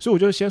嘛，所以我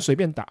就先随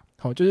便打，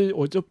好，就是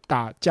我就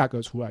打价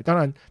格出来。当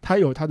然，他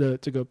有他的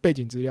这个背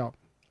景资料，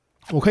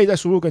我可以再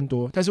输入更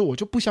多，但是我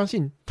就不相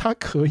信他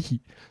可以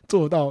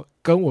做到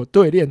跟我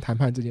对练谈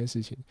判这件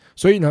事情。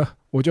所以呢，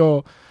我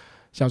就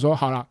想说，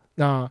好了，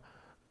那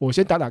我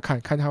先打打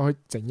看看他会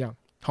怎样。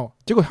好，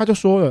结果他就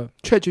说了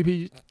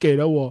 ，ChatGPT 给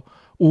了我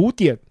5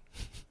点，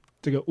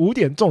这个5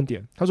点重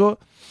点。他说，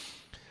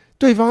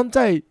对方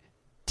在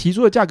提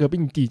出的价格比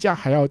你底价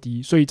还要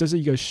低，所以这是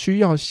一个需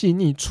要细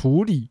腻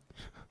处理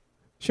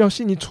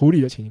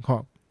的情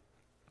况。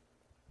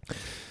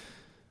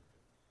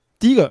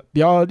第一个，不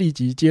要立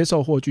即接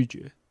受或拒绝；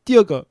第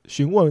二个，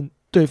询问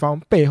对方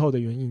背后的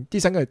原因；第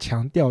三个，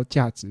强调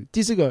价值；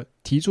第四个，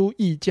提出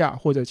议价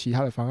或者其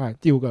他的方案；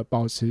第五个，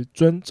保持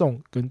尊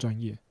重跟专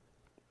业。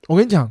我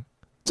跟你讲，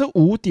这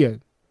5点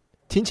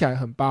听起来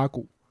很八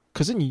股，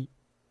可是你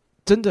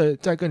真的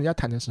在跟人家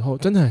谈的时候，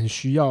真的很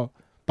需要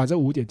把这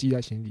5点记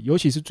在心里，尤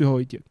其是最后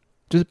一点，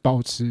就是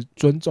保持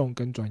尊重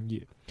跟专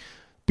业。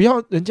不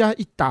要人家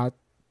一打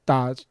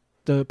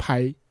的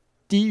牌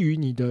低于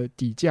你的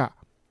底价，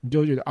你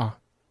就会觉得啊，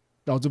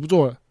老子不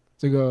做了，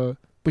这个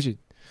不行。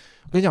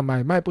我跟你讲，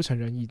买卖不成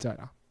仁义在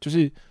啦，就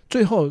是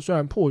最后虽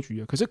然破局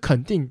了，可是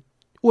肯定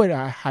未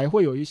来还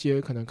会有一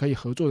些可能可以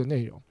合作的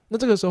内容。那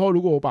这个时候，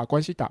如果我把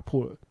关系打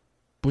破了，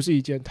不是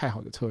一件太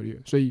好的策略。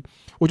所以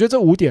我觉得这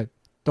5点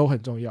都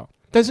很重要。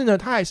但是呢，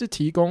他还是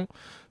提供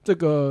这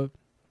个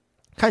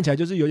看起来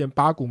就是有点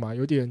八股嘛，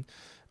有点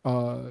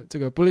这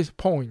个 bullet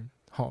point，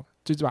 好，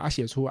就是把它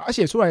写出来。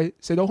写出来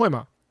谁都会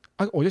嘛。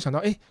我就想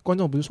到，观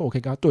众不是说我可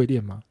以跟他对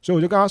练吗？所以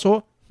我就跟他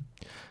说，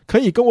可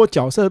以跟我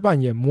角色扮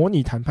演模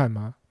拟谈判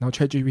吗？然后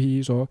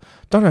ChatGPT 说，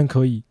当然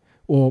可以。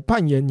我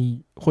扮演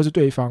你或是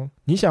对方，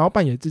你想要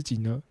扮演自己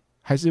呢，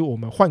还是我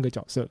们换个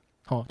角色？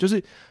好，就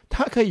是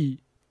他可以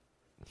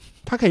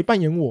扮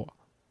演我，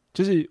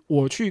就是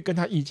我去跟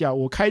他议价，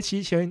我开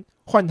7000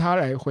换他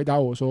来回答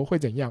我说会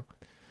怎样，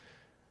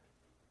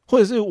或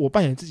者是我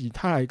扮演自己，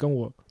他来跟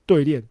我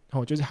对练，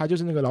就是他就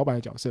是那个老板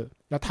的角色，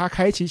那他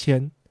开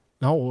7000。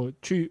然后我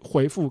去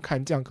回复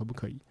看这样可不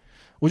可以，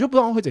我就不知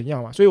道会怎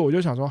样嘛，所以我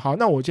就想说，好，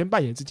那我先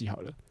扮演自己好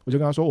了。我就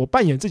跟他说，我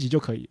扮演自己就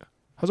可以了。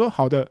他说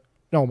好的，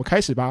让我们开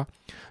始吧。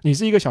你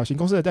是一个小型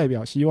公司的代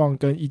表，希望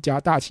跟一家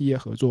大企业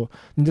合作，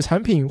你的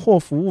产品或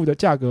服务的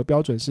价格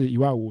标准是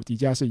15000，底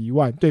价是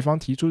10000，对方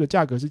提出的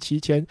价格是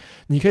7000，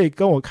你可以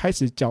跟我开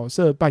始角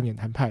色扮演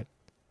谈判。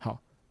好，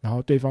然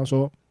后对方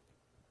说，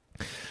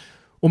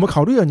我们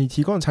考虑了你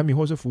提供的产品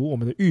或是服务，我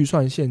们的预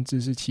算限制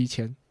是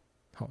7000。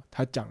好，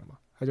他讲了嘛。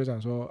他就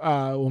讲说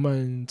我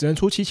们只能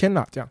出7000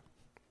啦，这样。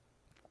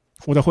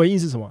我的回应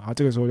是什么？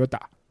这个时候我就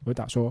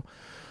打说，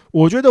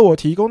我觉得我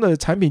提供的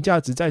产品价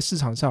值在市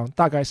场上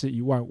大概是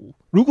15000，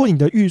如果你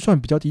的预算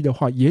比较低的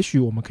话，也许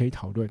我们可以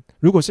讨论。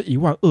如果是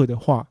12000的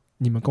话，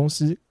你们公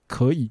司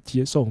可以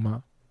接受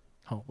吗？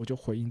好，我就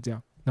回应这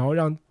样，然后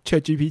让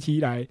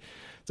ChatGPT 来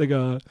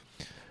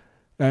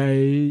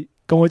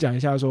跟我讲一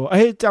下说，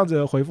这样子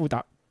的回复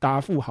答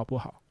复好不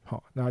好？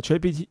好，那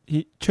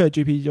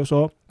ChatGPT 就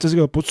说，这是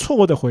个不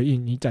错的回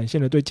应，你展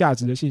现了对价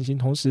值的信心，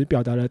同时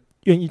表达了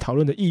愿意讨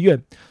论的意愿。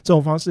这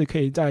种方式可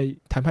以在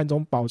谈判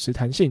中保持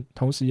弹性，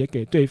同时也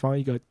给对方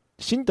一个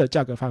新的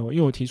价格范围。因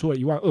为我提出了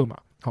12000嘛，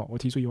好，我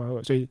提出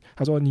12000，所以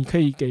他说你可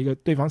以给一个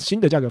对方新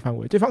的价格范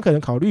围，对方可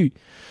能考虑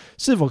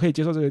是否可以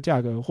接受这个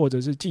价格，或者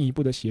是进一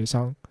步的协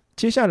商。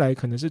接下来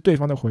可能是对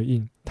方的回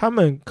应，他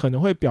们可能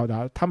会表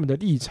达他们的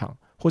立场，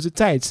或是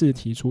再次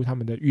提出他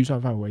们的预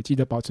算范围，记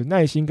得保持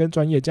耐心跟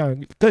专业，这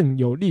样更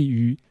有利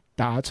于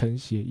达成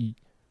协议。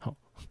好，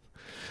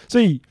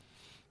所以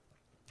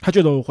他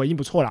觉得我回应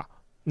不错啦。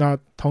那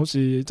同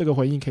时这个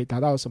回应可以达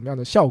到什么样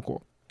的效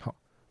果？好，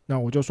那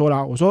我就说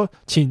啦，我说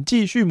请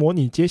继续模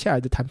拟接下来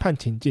的谈判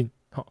情境。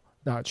好，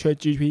那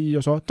ChatGPT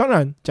就说，当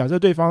然，假设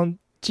对方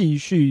继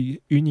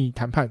续与你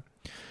谈判，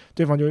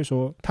对方就会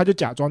说，他就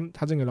假装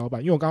他这个老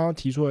板，因为我刚刚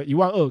提出了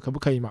12000，可不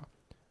可以嘛？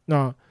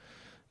那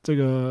这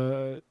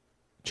个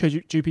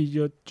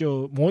ChatGPT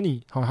就模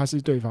拟好他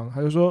是对方，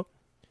他就说，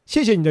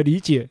谢谢你的理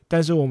解，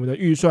但是我们的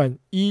预算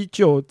依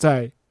旧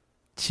在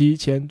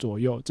7000左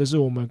右，这是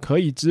我们可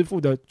以支付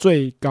的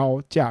最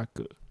高价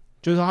格。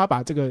就是说他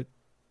把这个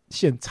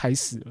线踩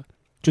死了，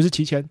就是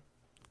7000。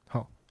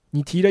好，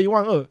你提了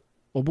12000，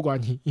我不管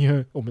你，因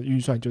为我们的预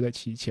算就在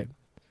7000。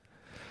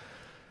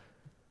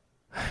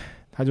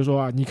他就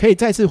说你可以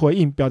再次回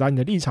应，表达你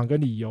的立场跟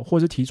理由，或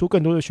是提出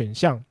更多的选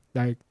项，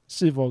来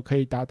是否可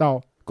以达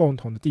到共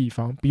同的地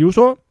方。比如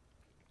说，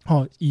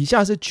以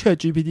下是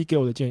ChatGPT 给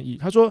我的建议。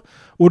他说，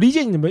我理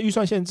解你们预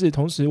算限制，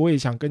同时我也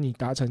想跟你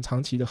达成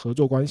长期的合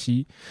作关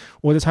系。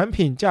我的产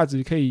品价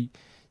值可以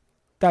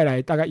带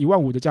来大概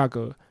15000的价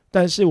格，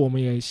但是我们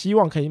也希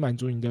望可以满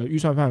足你的预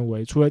算范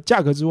围。除了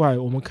价格之外，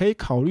我们可以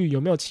考虑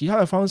有没有其他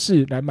的方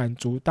式来满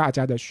足大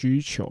家的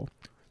需求。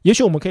也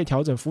许我们可以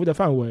调整服务的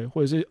范围，或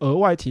者是额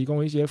外提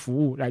供一些服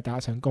务来达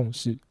成共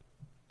识。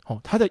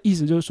他的意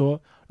思就是说，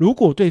如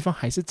果对方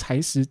还是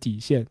踩死底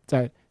线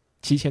在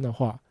7000的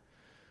话，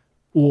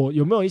我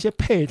有没有一些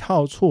配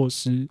套措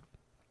施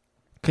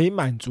可以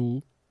满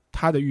足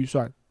他的预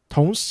算，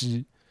同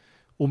时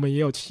我们也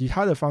有其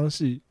他的方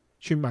式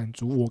去满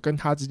足我跟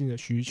他之间的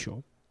需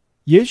求。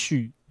也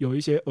许有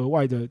一些额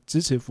外的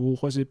支持服务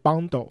或是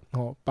bundle，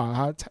把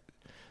它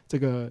这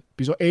个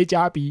比如说 A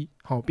加 B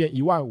变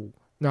15000，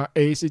那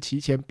A 是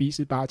7000 B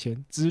是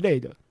8000之类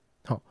的。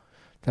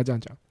他这样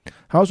讲，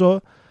还要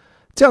说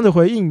这样的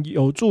回应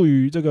有助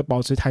于这个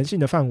保持弹性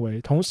的范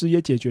围，同时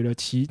也解决了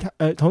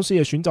同时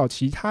也寻找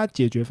其他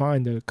解决方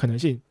案的可能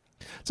性。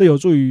这有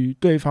助于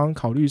对方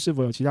考虑是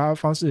否有其他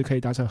方式可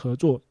以达成合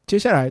作。接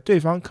下来对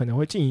方可能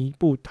会进一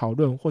步讨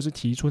论或是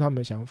提出他们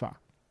的想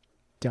法。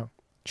这样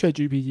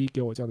ChatGPT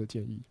给我这样的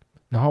建议，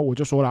然后我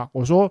就说啦，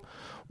我说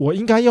我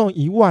应该用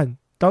1万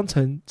当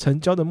成成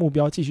交的目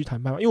标继续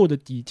谈判，因为我的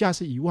底价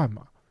是1万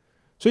嘛，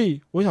所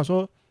以我想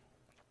说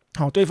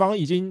好，对方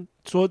已经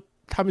说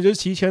他们就是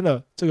7000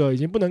了，这个已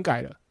经不能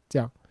改了，这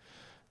样，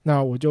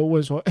那我就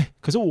问说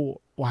可是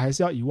我还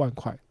是要1万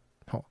块，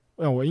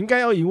那我应该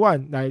要1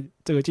万来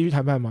这个继续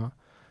谈判吗？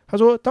他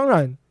说当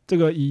然，这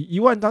个以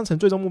1万当成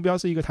最终目标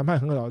是一个谈判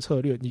很好的策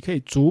略，你可以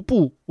逐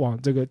步往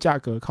这个价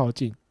格靠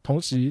近，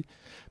同时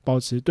保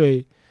持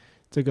对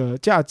这个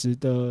价值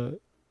的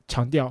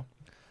强调。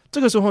这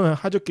个时候呢，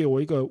他就给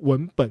我一个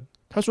文本，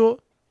他说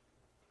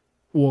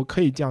我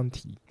可以这样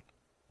提，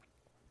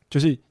就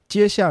是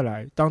接下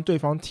来当对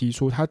方提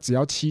出他只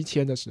要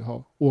7000的时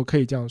候，我可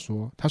以这样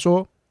说，他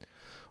说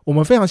我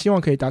们非常希望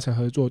可以达成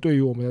合作，对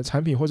于我们的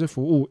产品或是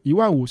服务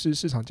15000是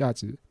市场价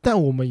值，但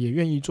我们也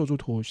愿意做出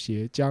妥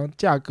协，将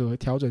价格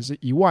调整是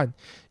10000，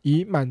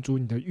以满足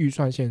你的预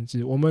算限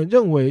制。我们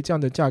认为这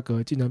样的价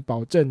格既能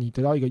保证你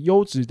得到一个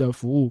优质的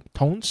服务，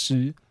同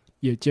时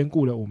也兼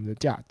顾了我们的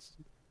价值。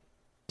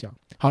这样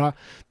好了，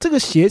这个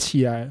写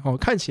起来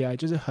看起来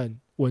就是很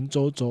文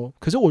绉绉，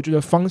可是我觉得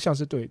方向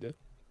是对的，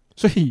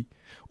所以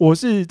我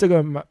是这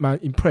个蛮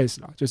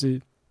impressed 啦，就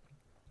是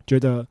觉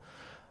得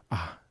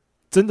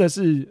真的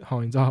是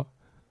你知道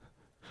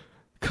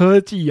科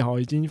技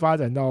已经发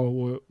展到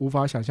我无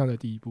法想象的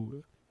地步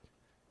了，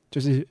就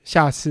是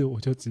下次我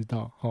就知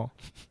道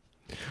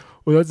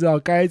我就知道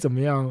该怎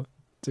么样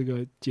这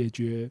个解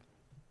决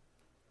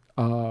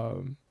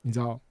你知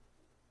道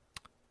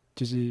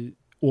就是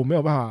我没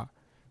有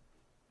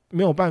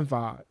办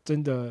法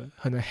真的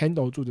很能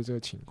handle 住的这个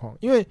情况。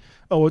因为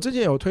我之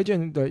前有推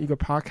荐的一个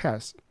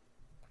podcast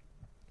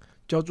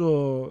叫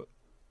做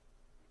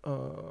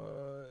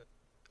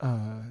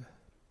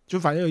就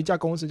反正有一家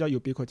公司叫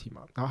Ubiquity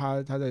嘛，然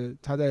后他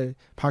在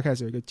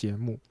podcast 有一个节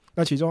目，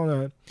那其中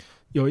呢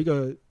有一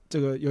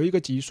个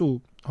集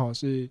数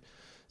是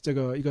这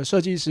个一个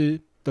设计师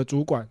的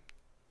主管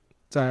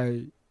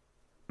在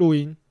录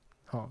音，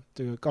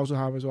这个告诉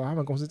他们说他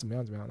们公司怎么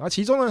样怎么样。然后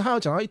其中呢他有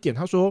讲到一点，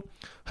他说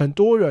很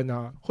多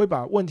人会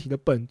把问题的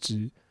本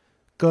质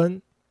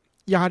跟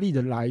压力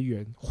的来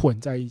源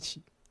混在一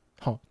起。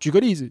举个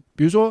例子，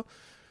比如说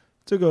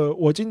这个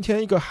我今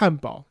天一个汉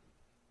堡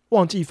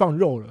忘记放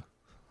肉了，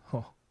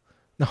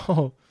然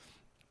后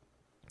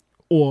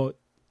我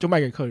就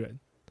卖给客人。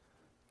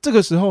这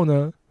个时候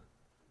呢，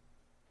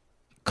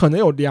可能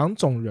有两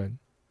种人，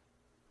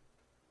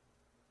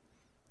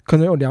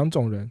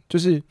就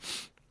是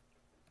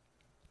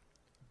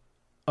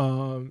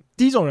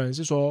第一种人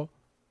是说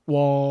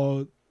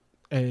我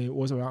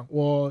怎么样，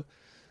我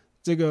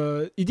这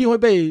个一定会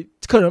被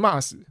客人骂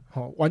死，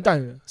完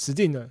蛋了，死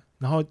定了，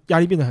然后压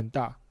力变得很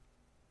大，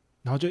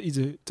然后就一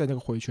直在那个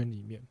回圈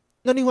里面。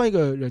那另外一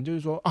个人就是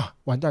说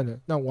完蛋了，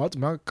那我要怎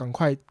么样赶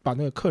快把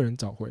那个客人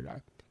找回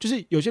来。就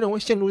是有些人会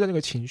陷入在那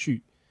个情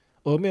绪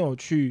而没有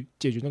去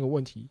解决那个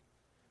问题，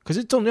可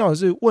是重要的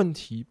是问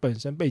题本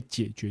身被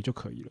解决就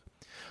可以了。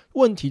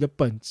问题的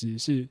本质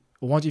是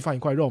我忘记放一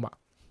块肉嘛，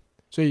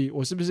所以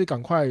我是不是赶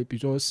快比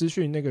如说私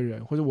讯那个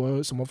人，或者我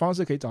有什么方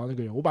式可以找到那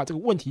个人，我把这个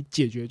问题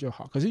解决就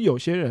好。可是有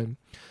些人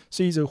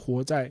是一直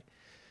活在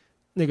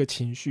那个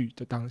情绪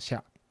的当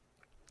下，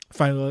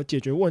反而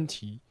解决问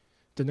题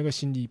的那个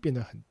心理变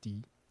得很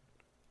低。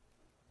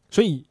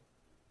所以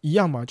一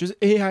样嘛，就是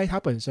AI 它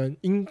本身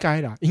应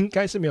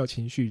该是没有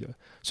情绪的，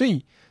所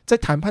以在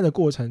谈判的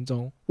过程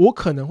中，我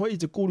可能会一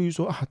直顾虑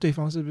说对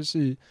方是不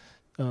是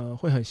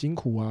会很辛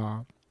苦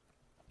啊，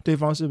对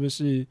方是不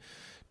是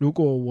如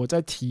果我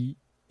再提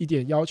一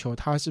点要求，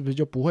他是不是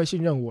就不会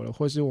信任我了，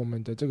或是我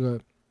们的这个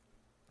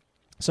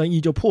生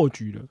意就破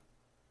局了，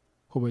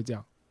会不会这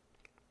样？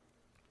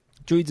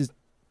就一直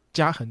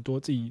加很多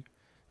自己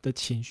的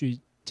情绪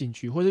进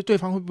去，或者对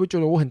方会不会觉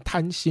得我很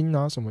贪心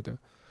啊什么的。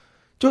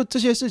就这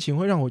些事情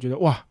会让我觉得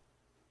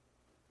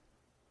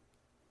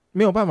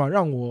没有办法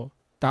让我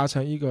达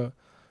成一个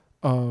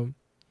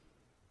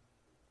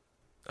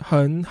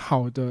很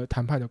好的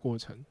谈判的过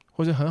程，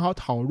或者很好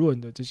讨论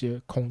的这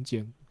些空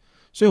间。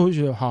所以我就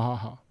觉得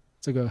好，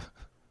这个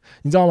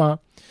你知道吗？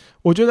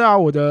我觉得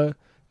我的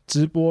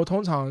直播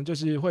通常就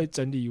是会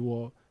整理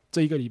我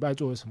这一个礼拜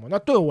做了什么。那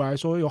对我来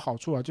说有好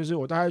处就是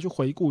我大概去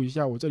回顾一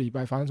下我这礼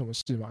拜发生什么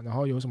事嘛，然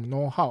后有什么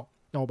know how，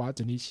 那我把它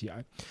整理起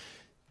来，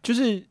就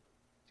是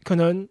可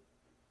能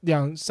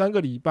2-3个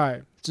礼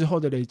拜之后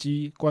的累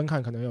积观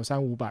看可能有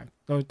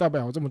300-500，代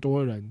表有这么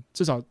多人，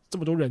至少这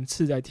么多人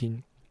次在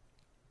听。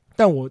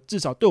但我至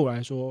少对我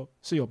来说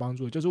是有帮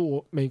助的，就是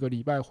我每个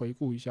礼拜回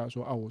顾一下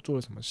说我做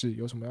了什么事，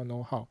有什么要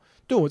know how，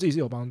 对我自己是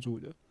有帮助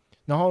的。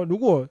然后如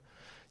果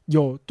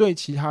有对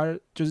其他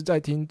就是在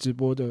听直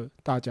播的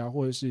大家，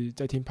或者是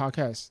在听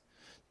podcast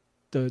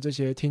的这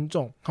些听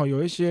众，好，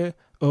有一些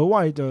额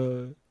外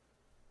的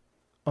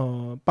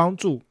帮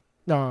助，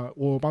那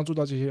我帮助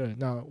到这些人，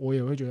那我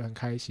也会觉得很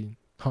开心。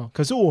好，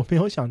可是我没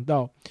有想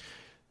到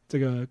这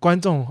个观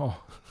众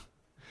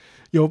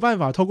有办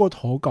法透过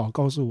投稿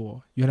告诉我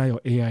原来有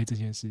AI 这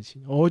件事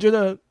情，我觉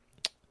得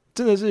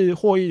真的是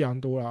获益良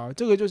多啦。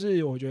这个就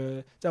是我觉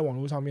得在网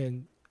络上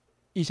面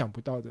意想不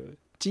到的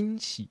惊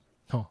喜，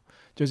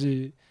就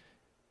是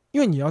因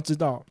为你要知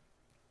道，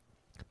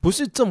不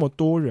是这么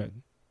多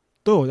人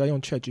都有在用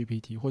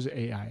ChatGPT 或是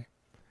AI，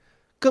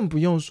 更不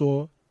用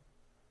说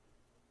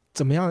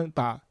怎么样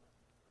把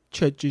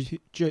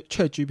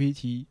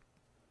ChatGPT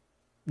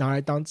拿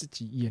来当自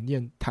己演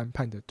练谈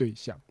判的对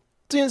象。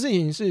这件事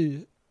情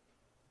是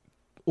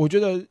我觉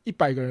得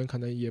100个人可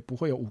能也不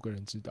会有5个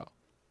人知道，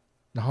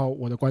然后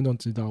我的观众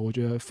知道，我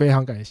觉得非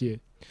常感谢，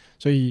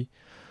所以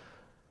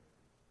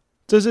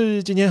这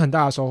是今天很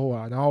大的收获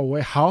啊。然后我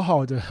会好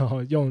好的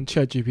用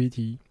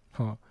ChatGPT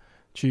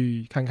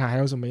去看看还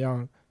有什么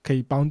样可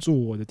以帮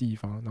助我的地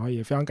方，然后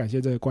也非常感谢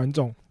这个观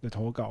众的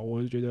投稿，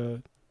我就觉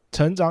得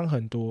成长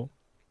很多。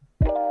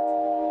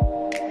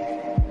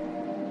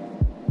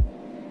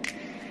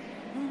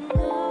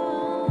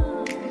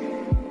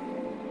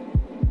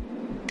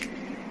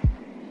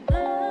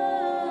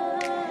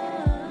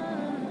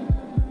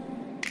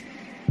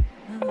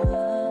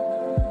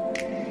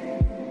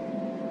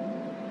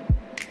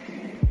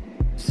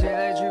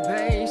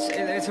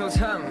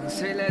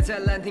谁来在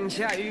兰亭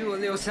下与我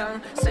流觞？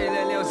谁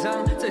来疗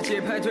伤？在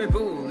节拍队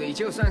步里，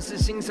就算是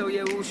新手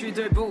也无需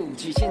对步。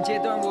极限阶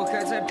段我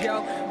还在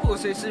飘，破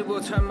碎是我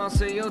穿毛，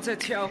谁又在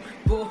挑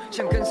拨？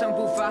想跟上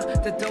步伐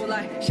的都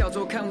来，小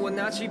酌看我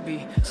拿起笔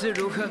是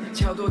如何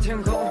巧夺天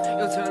工，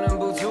又怎能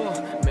不做？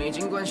没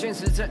尽管现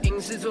实在因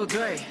事作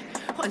对，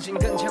唤醒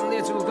更强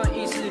烈主观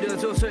意识的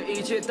作祟，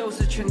一切都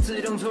是全自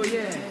动作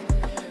业。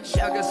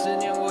下个10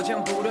年我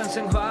将不断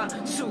升华，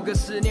数个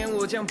10年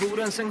我将不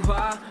断升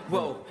华。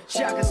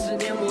下个10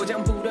年我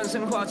将不断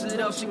升华，直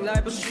到醒来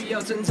不需要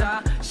挣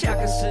扎。下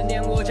个10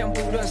年我将不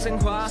断升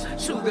华，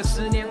数个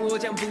10年我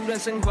将不断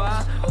升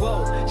华。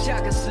下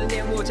个10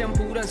年我将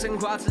不断升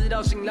华，直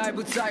到醒来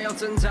不再要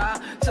挣扎。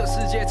这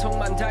世界充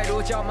满太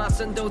多叫骂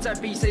声，都在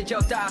比谁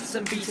叫大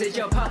声，比谁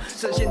叫胖。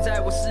深陷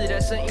在我世代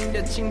声音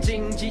的情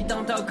境，激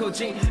荡到口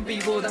径，逼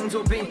我当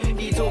作兵，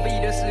以作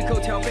弊的时口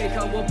调配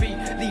好我比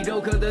利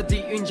柔克的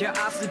底蕴。加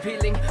阿司匹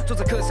林，做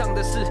着课上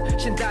的事，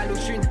现代鲁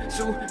迅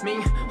书名，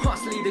画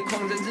室里的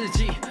狂人日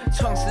记，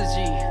创世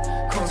纪，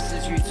旷世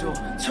巨作，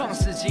创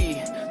世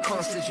纪，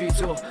旷世巨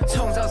作，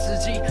创造世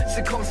纪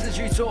是旷世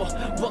巨作，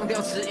忘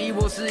掉迟疑，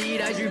我是一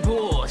来巨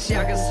破。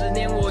下个10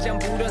年我将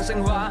不断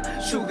升华，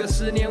数个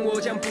10年我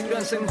将不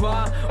断升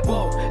华。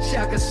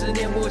下个10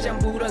年我将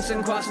不断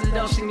升华，直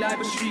到醒来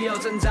不需要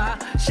挣扎。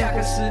下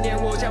个10年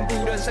我将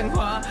不断升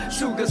华，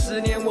数个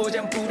10年我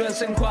将不断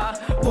升华。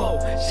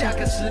下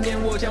个10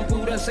年我将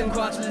不断升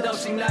华，直到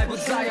醒来不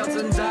再要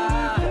挣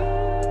扎。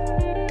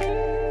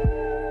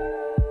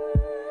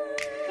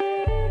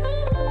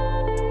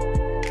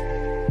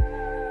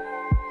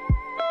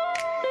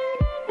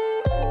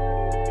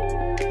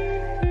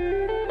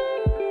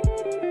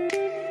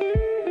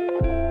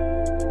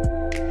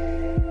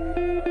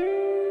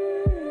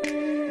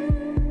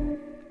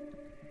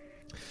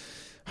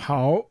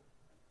好，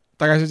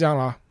大概是这样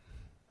啦。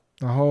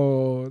然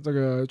后这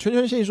个圈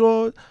圈信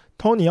说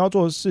Tony 要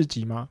做市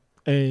集吗？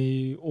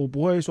我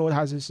不会说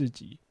它是市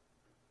集，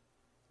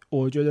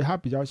我觉得它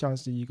比较像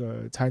是一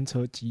个餐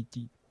车基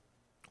地，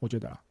我觉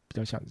得比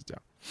较像是这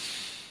样。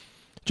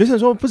Jason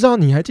说不知道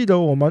你还记得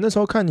我吗？那时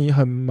候看你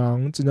很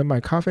忙，只能买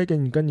咖啡给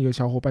你跟你的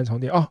小伙伴充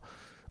电。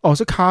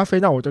是咖啡，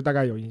那我就大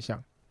概有印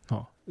象。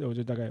我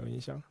就大概有印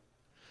象。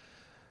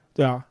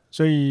对啊，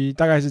所以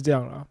大概是这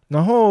样啦。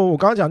然后我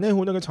刚刚讲内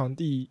湖那个场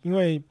地，因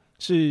为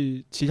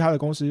是其他的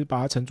公司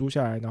把它承租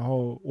下来，然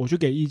后我去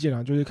给意见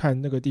啦，就是看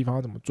那个地方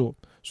要怎么做。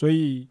所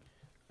以，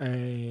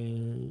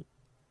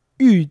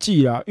预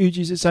计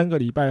是3个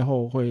礼拜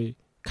后会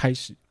开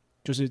始，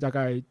就是大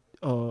概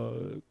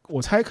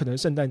我猜可能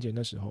圣诞节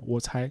那时候，我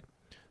猜。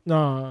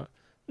那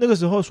个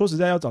时候说实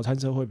在要找餐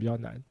车会比较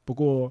难，不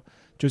过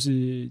就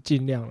是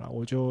尽量啦，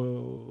我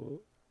就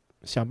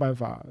想办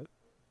法。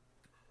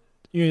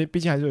因为毕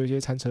竟还是有一些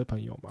餐车朋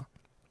友嘛，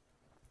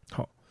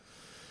好，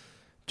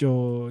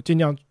就尽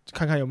量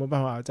看看有没有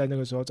办法在那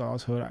个时候找到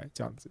车来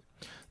这样子。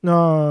那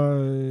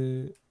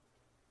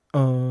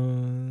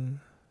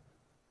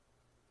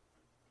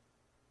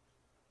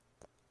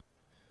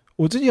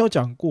我之前有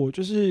讲过，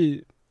就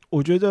是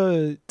我觉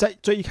得在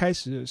最一开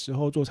始的时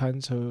候做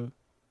餐车，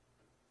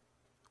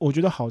我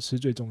觉得好吃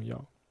最重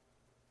要。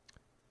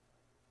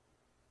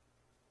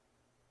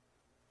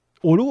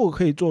我如果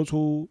可以做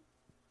出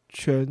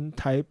全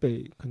台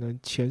北可能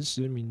前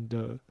10名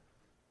的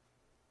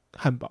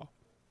汉堡，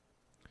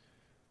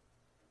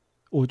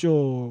我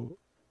就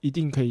一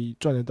定可以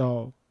赚得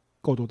到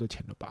够多的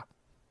钱了吧？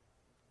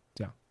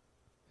这样。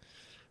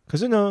可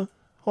是呢，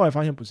后来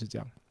发现不是这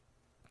样。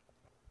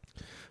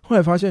后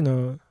来发现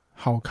呢，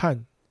好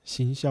看，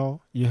行销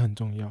也很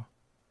重要，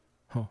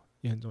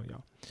也很重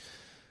要。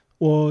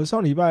我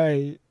上礼拜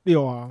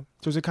六啊，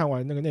就是看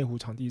完那个内湖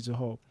场地之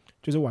后，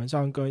就是晚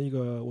上跟一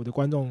个我的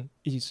观众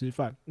一起吃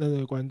饭。那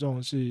个观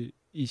众是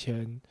以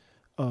前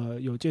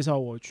有介绍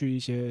我去一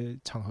些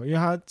场合，因为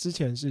他之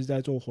前是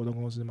在做活动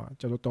公司嘛，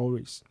叫做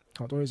Doris，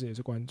 Doris 也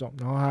是观众。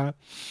然后他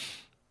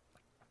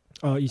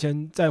以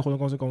前在活动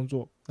公司工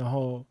作，然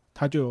后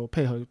他就有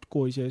配合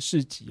过一些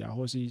市集啊，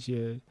或是一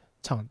些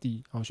场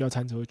地，需要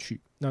餐车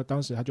去。那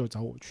当时他就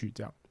找我去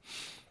这样。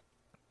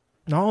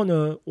然后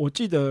呢，我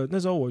记得那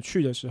时候我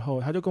去的时候，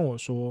他就跟我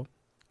说，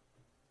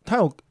他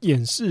有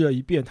演示了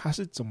一遍他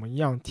是怎么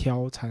样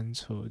挑餐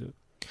车的。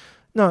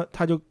那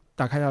他就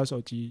打开他的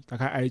手机，打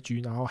开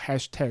IG， 然后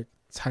hashtag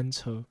餐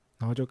车，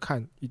然后就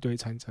看一堆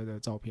餐车的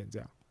照片这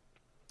样。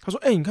他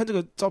说：“你看这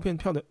个照片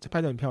拍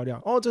得很漂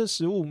亮哦，这个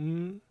食物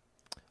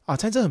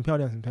餐车很漂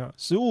亮很漂亮，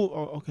食物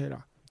OK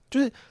啦。”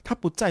就是他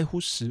不在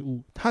乎食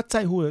物，他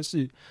在乎的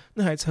是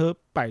那台车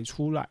摆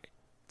出来，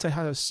在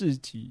他的市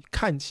集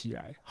看起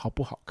来好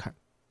不好看，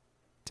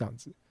这样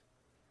子。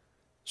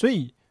所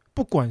以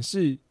不管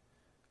是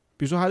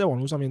比如说他在网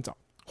络上面找，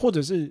或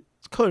者是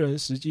客人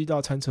实际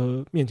到餐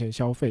车面前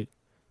消费，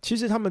其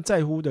实他们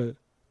在乎的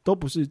都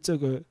不是这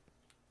个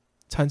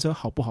餐车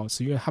好不好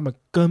吃，因为他们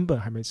根本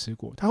还没吃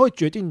过。他会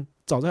决定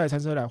找这台餐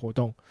车来活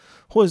动，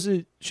或者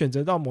是选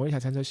择到某一台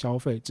餐车消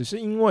费，只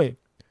是因为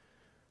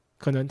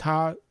可能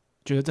他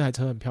觉得这台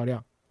车很漂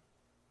亮，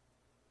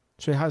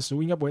所以他的食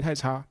物应该不会太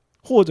差，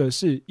或者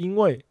是因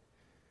为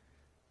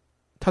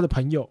他的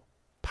朋友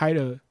拍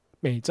了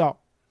美照，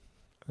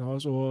然后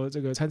说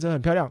这个餐车很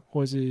漂亮，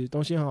或者是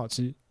东西很好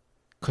吃，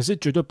可是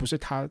绝对不是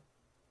他，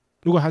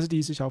如果他是第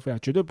一次消费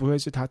绝对不会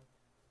是他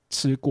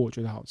吃过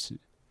觉得好吃。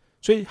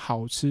所以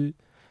好吃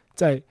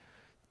在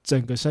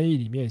整个生意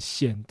里面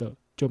显得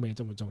就没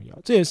这么重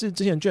要。这也是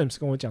之前 James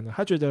跟我讲的，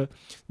他觉得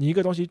你一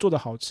个东西做得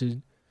好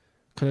吃，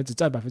可能只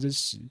占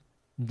 10%，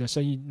 你的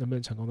生意能不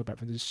能成功的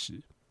 10%，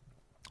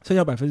 剩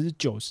下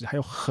 90% 还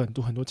有很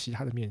多很多其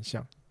他的面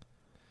向。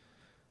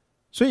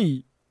所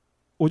以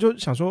我就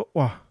想说，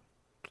哇，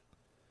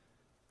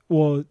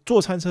我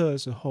做餐车的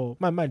时候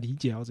慢慢理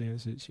解到这件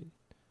事情，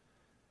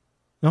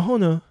然后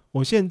呢，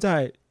我现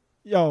在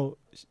要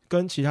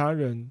跟其他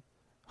人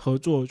合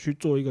作去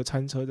做一个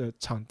餐车的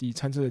场地、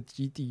餐车的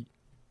基地，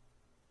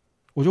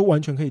我就完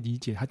全可以理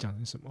解他讲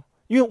的什么，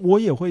因为我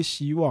也会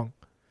希望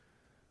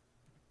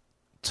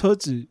车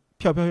子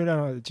漂漂亮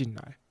亮的进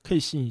来，可以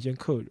吸引一些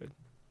客人。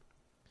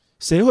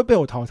谁会被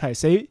我淘汰？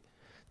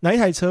哪一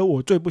台车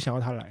我最不想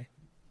要他来？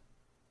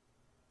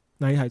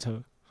哪一台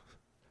车？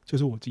就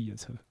是我自己的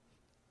车，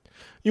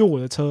因为我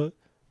的车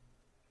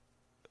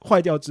坏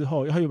掉之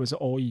后，它原本是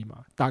OE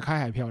嘛，打开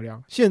还漂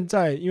亮。现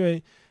在因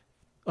为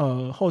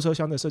后车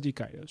厢的设计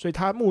改了，所以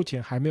它目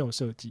前还没有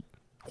设计，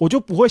我就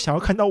不会想要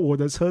看到我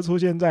的车出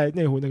现在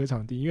内湖那个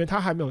场地，因为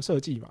它还没有设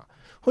计嘛。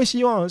会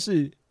希望的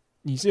是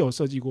你是有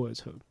设计过的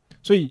车，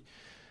所以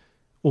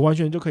我完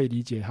全就可以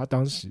理解他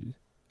当时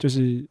就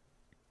是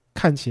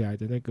看起来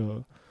的那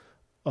个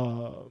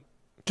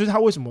就是他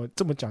为什么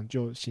这么讲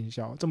究行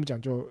销，这么讲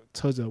究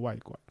车子的外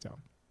观这样。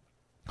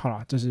好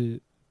啦，这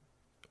是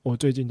我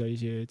最近的一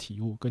些体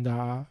悟，跟大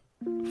家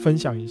分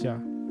享一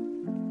下。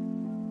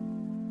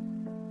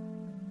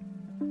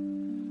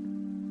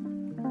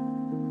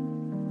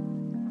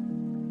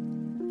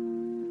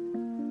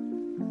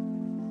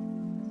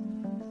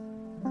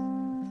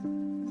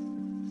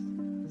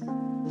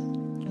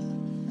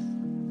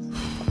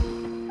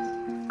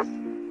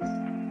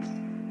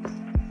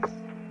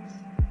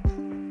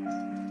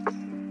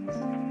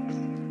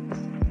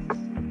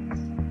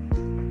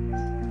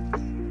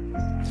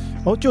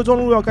旧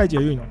中路要盖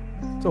捷运哦，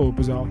这我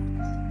不知道。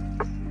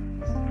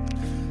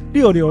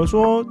六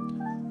说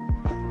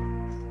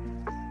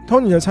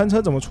，Tony 的餐车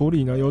怎么处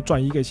理呢？有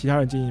转移给其他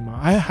人经营吗？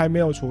还没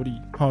有处理。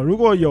好，如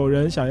果有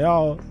人想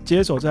要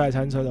接手这台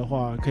餐车的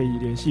话，可以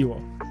联系我。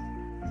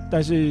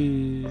但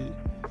是，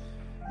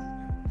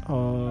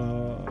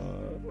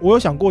我有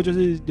想过，就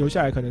是留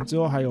下来，可能之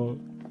后还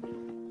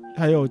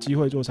有机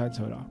会做餐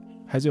车啦，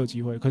还是有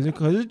机会。可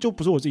是就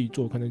不是我自己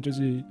做，可能就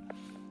是。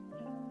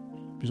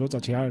比如说找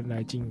其他人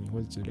来经营或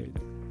者之类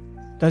的，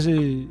但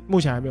是目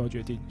前还没有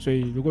决定，所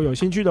以如果有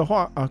兴趣的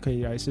话可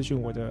以来私讯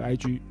我的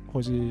IG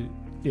或是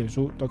脸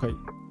书都可以。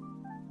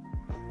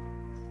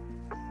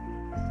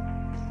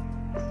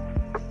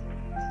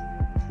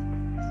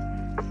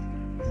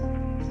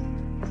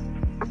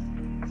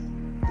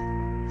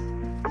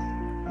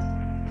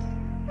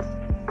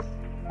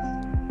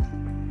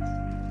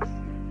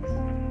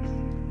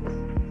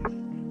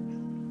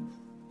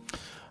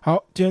好，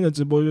今天的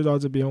直播就到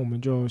这边，我们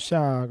就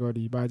下个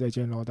礼拜再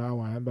见喽，大家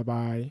晚安，拜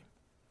拜。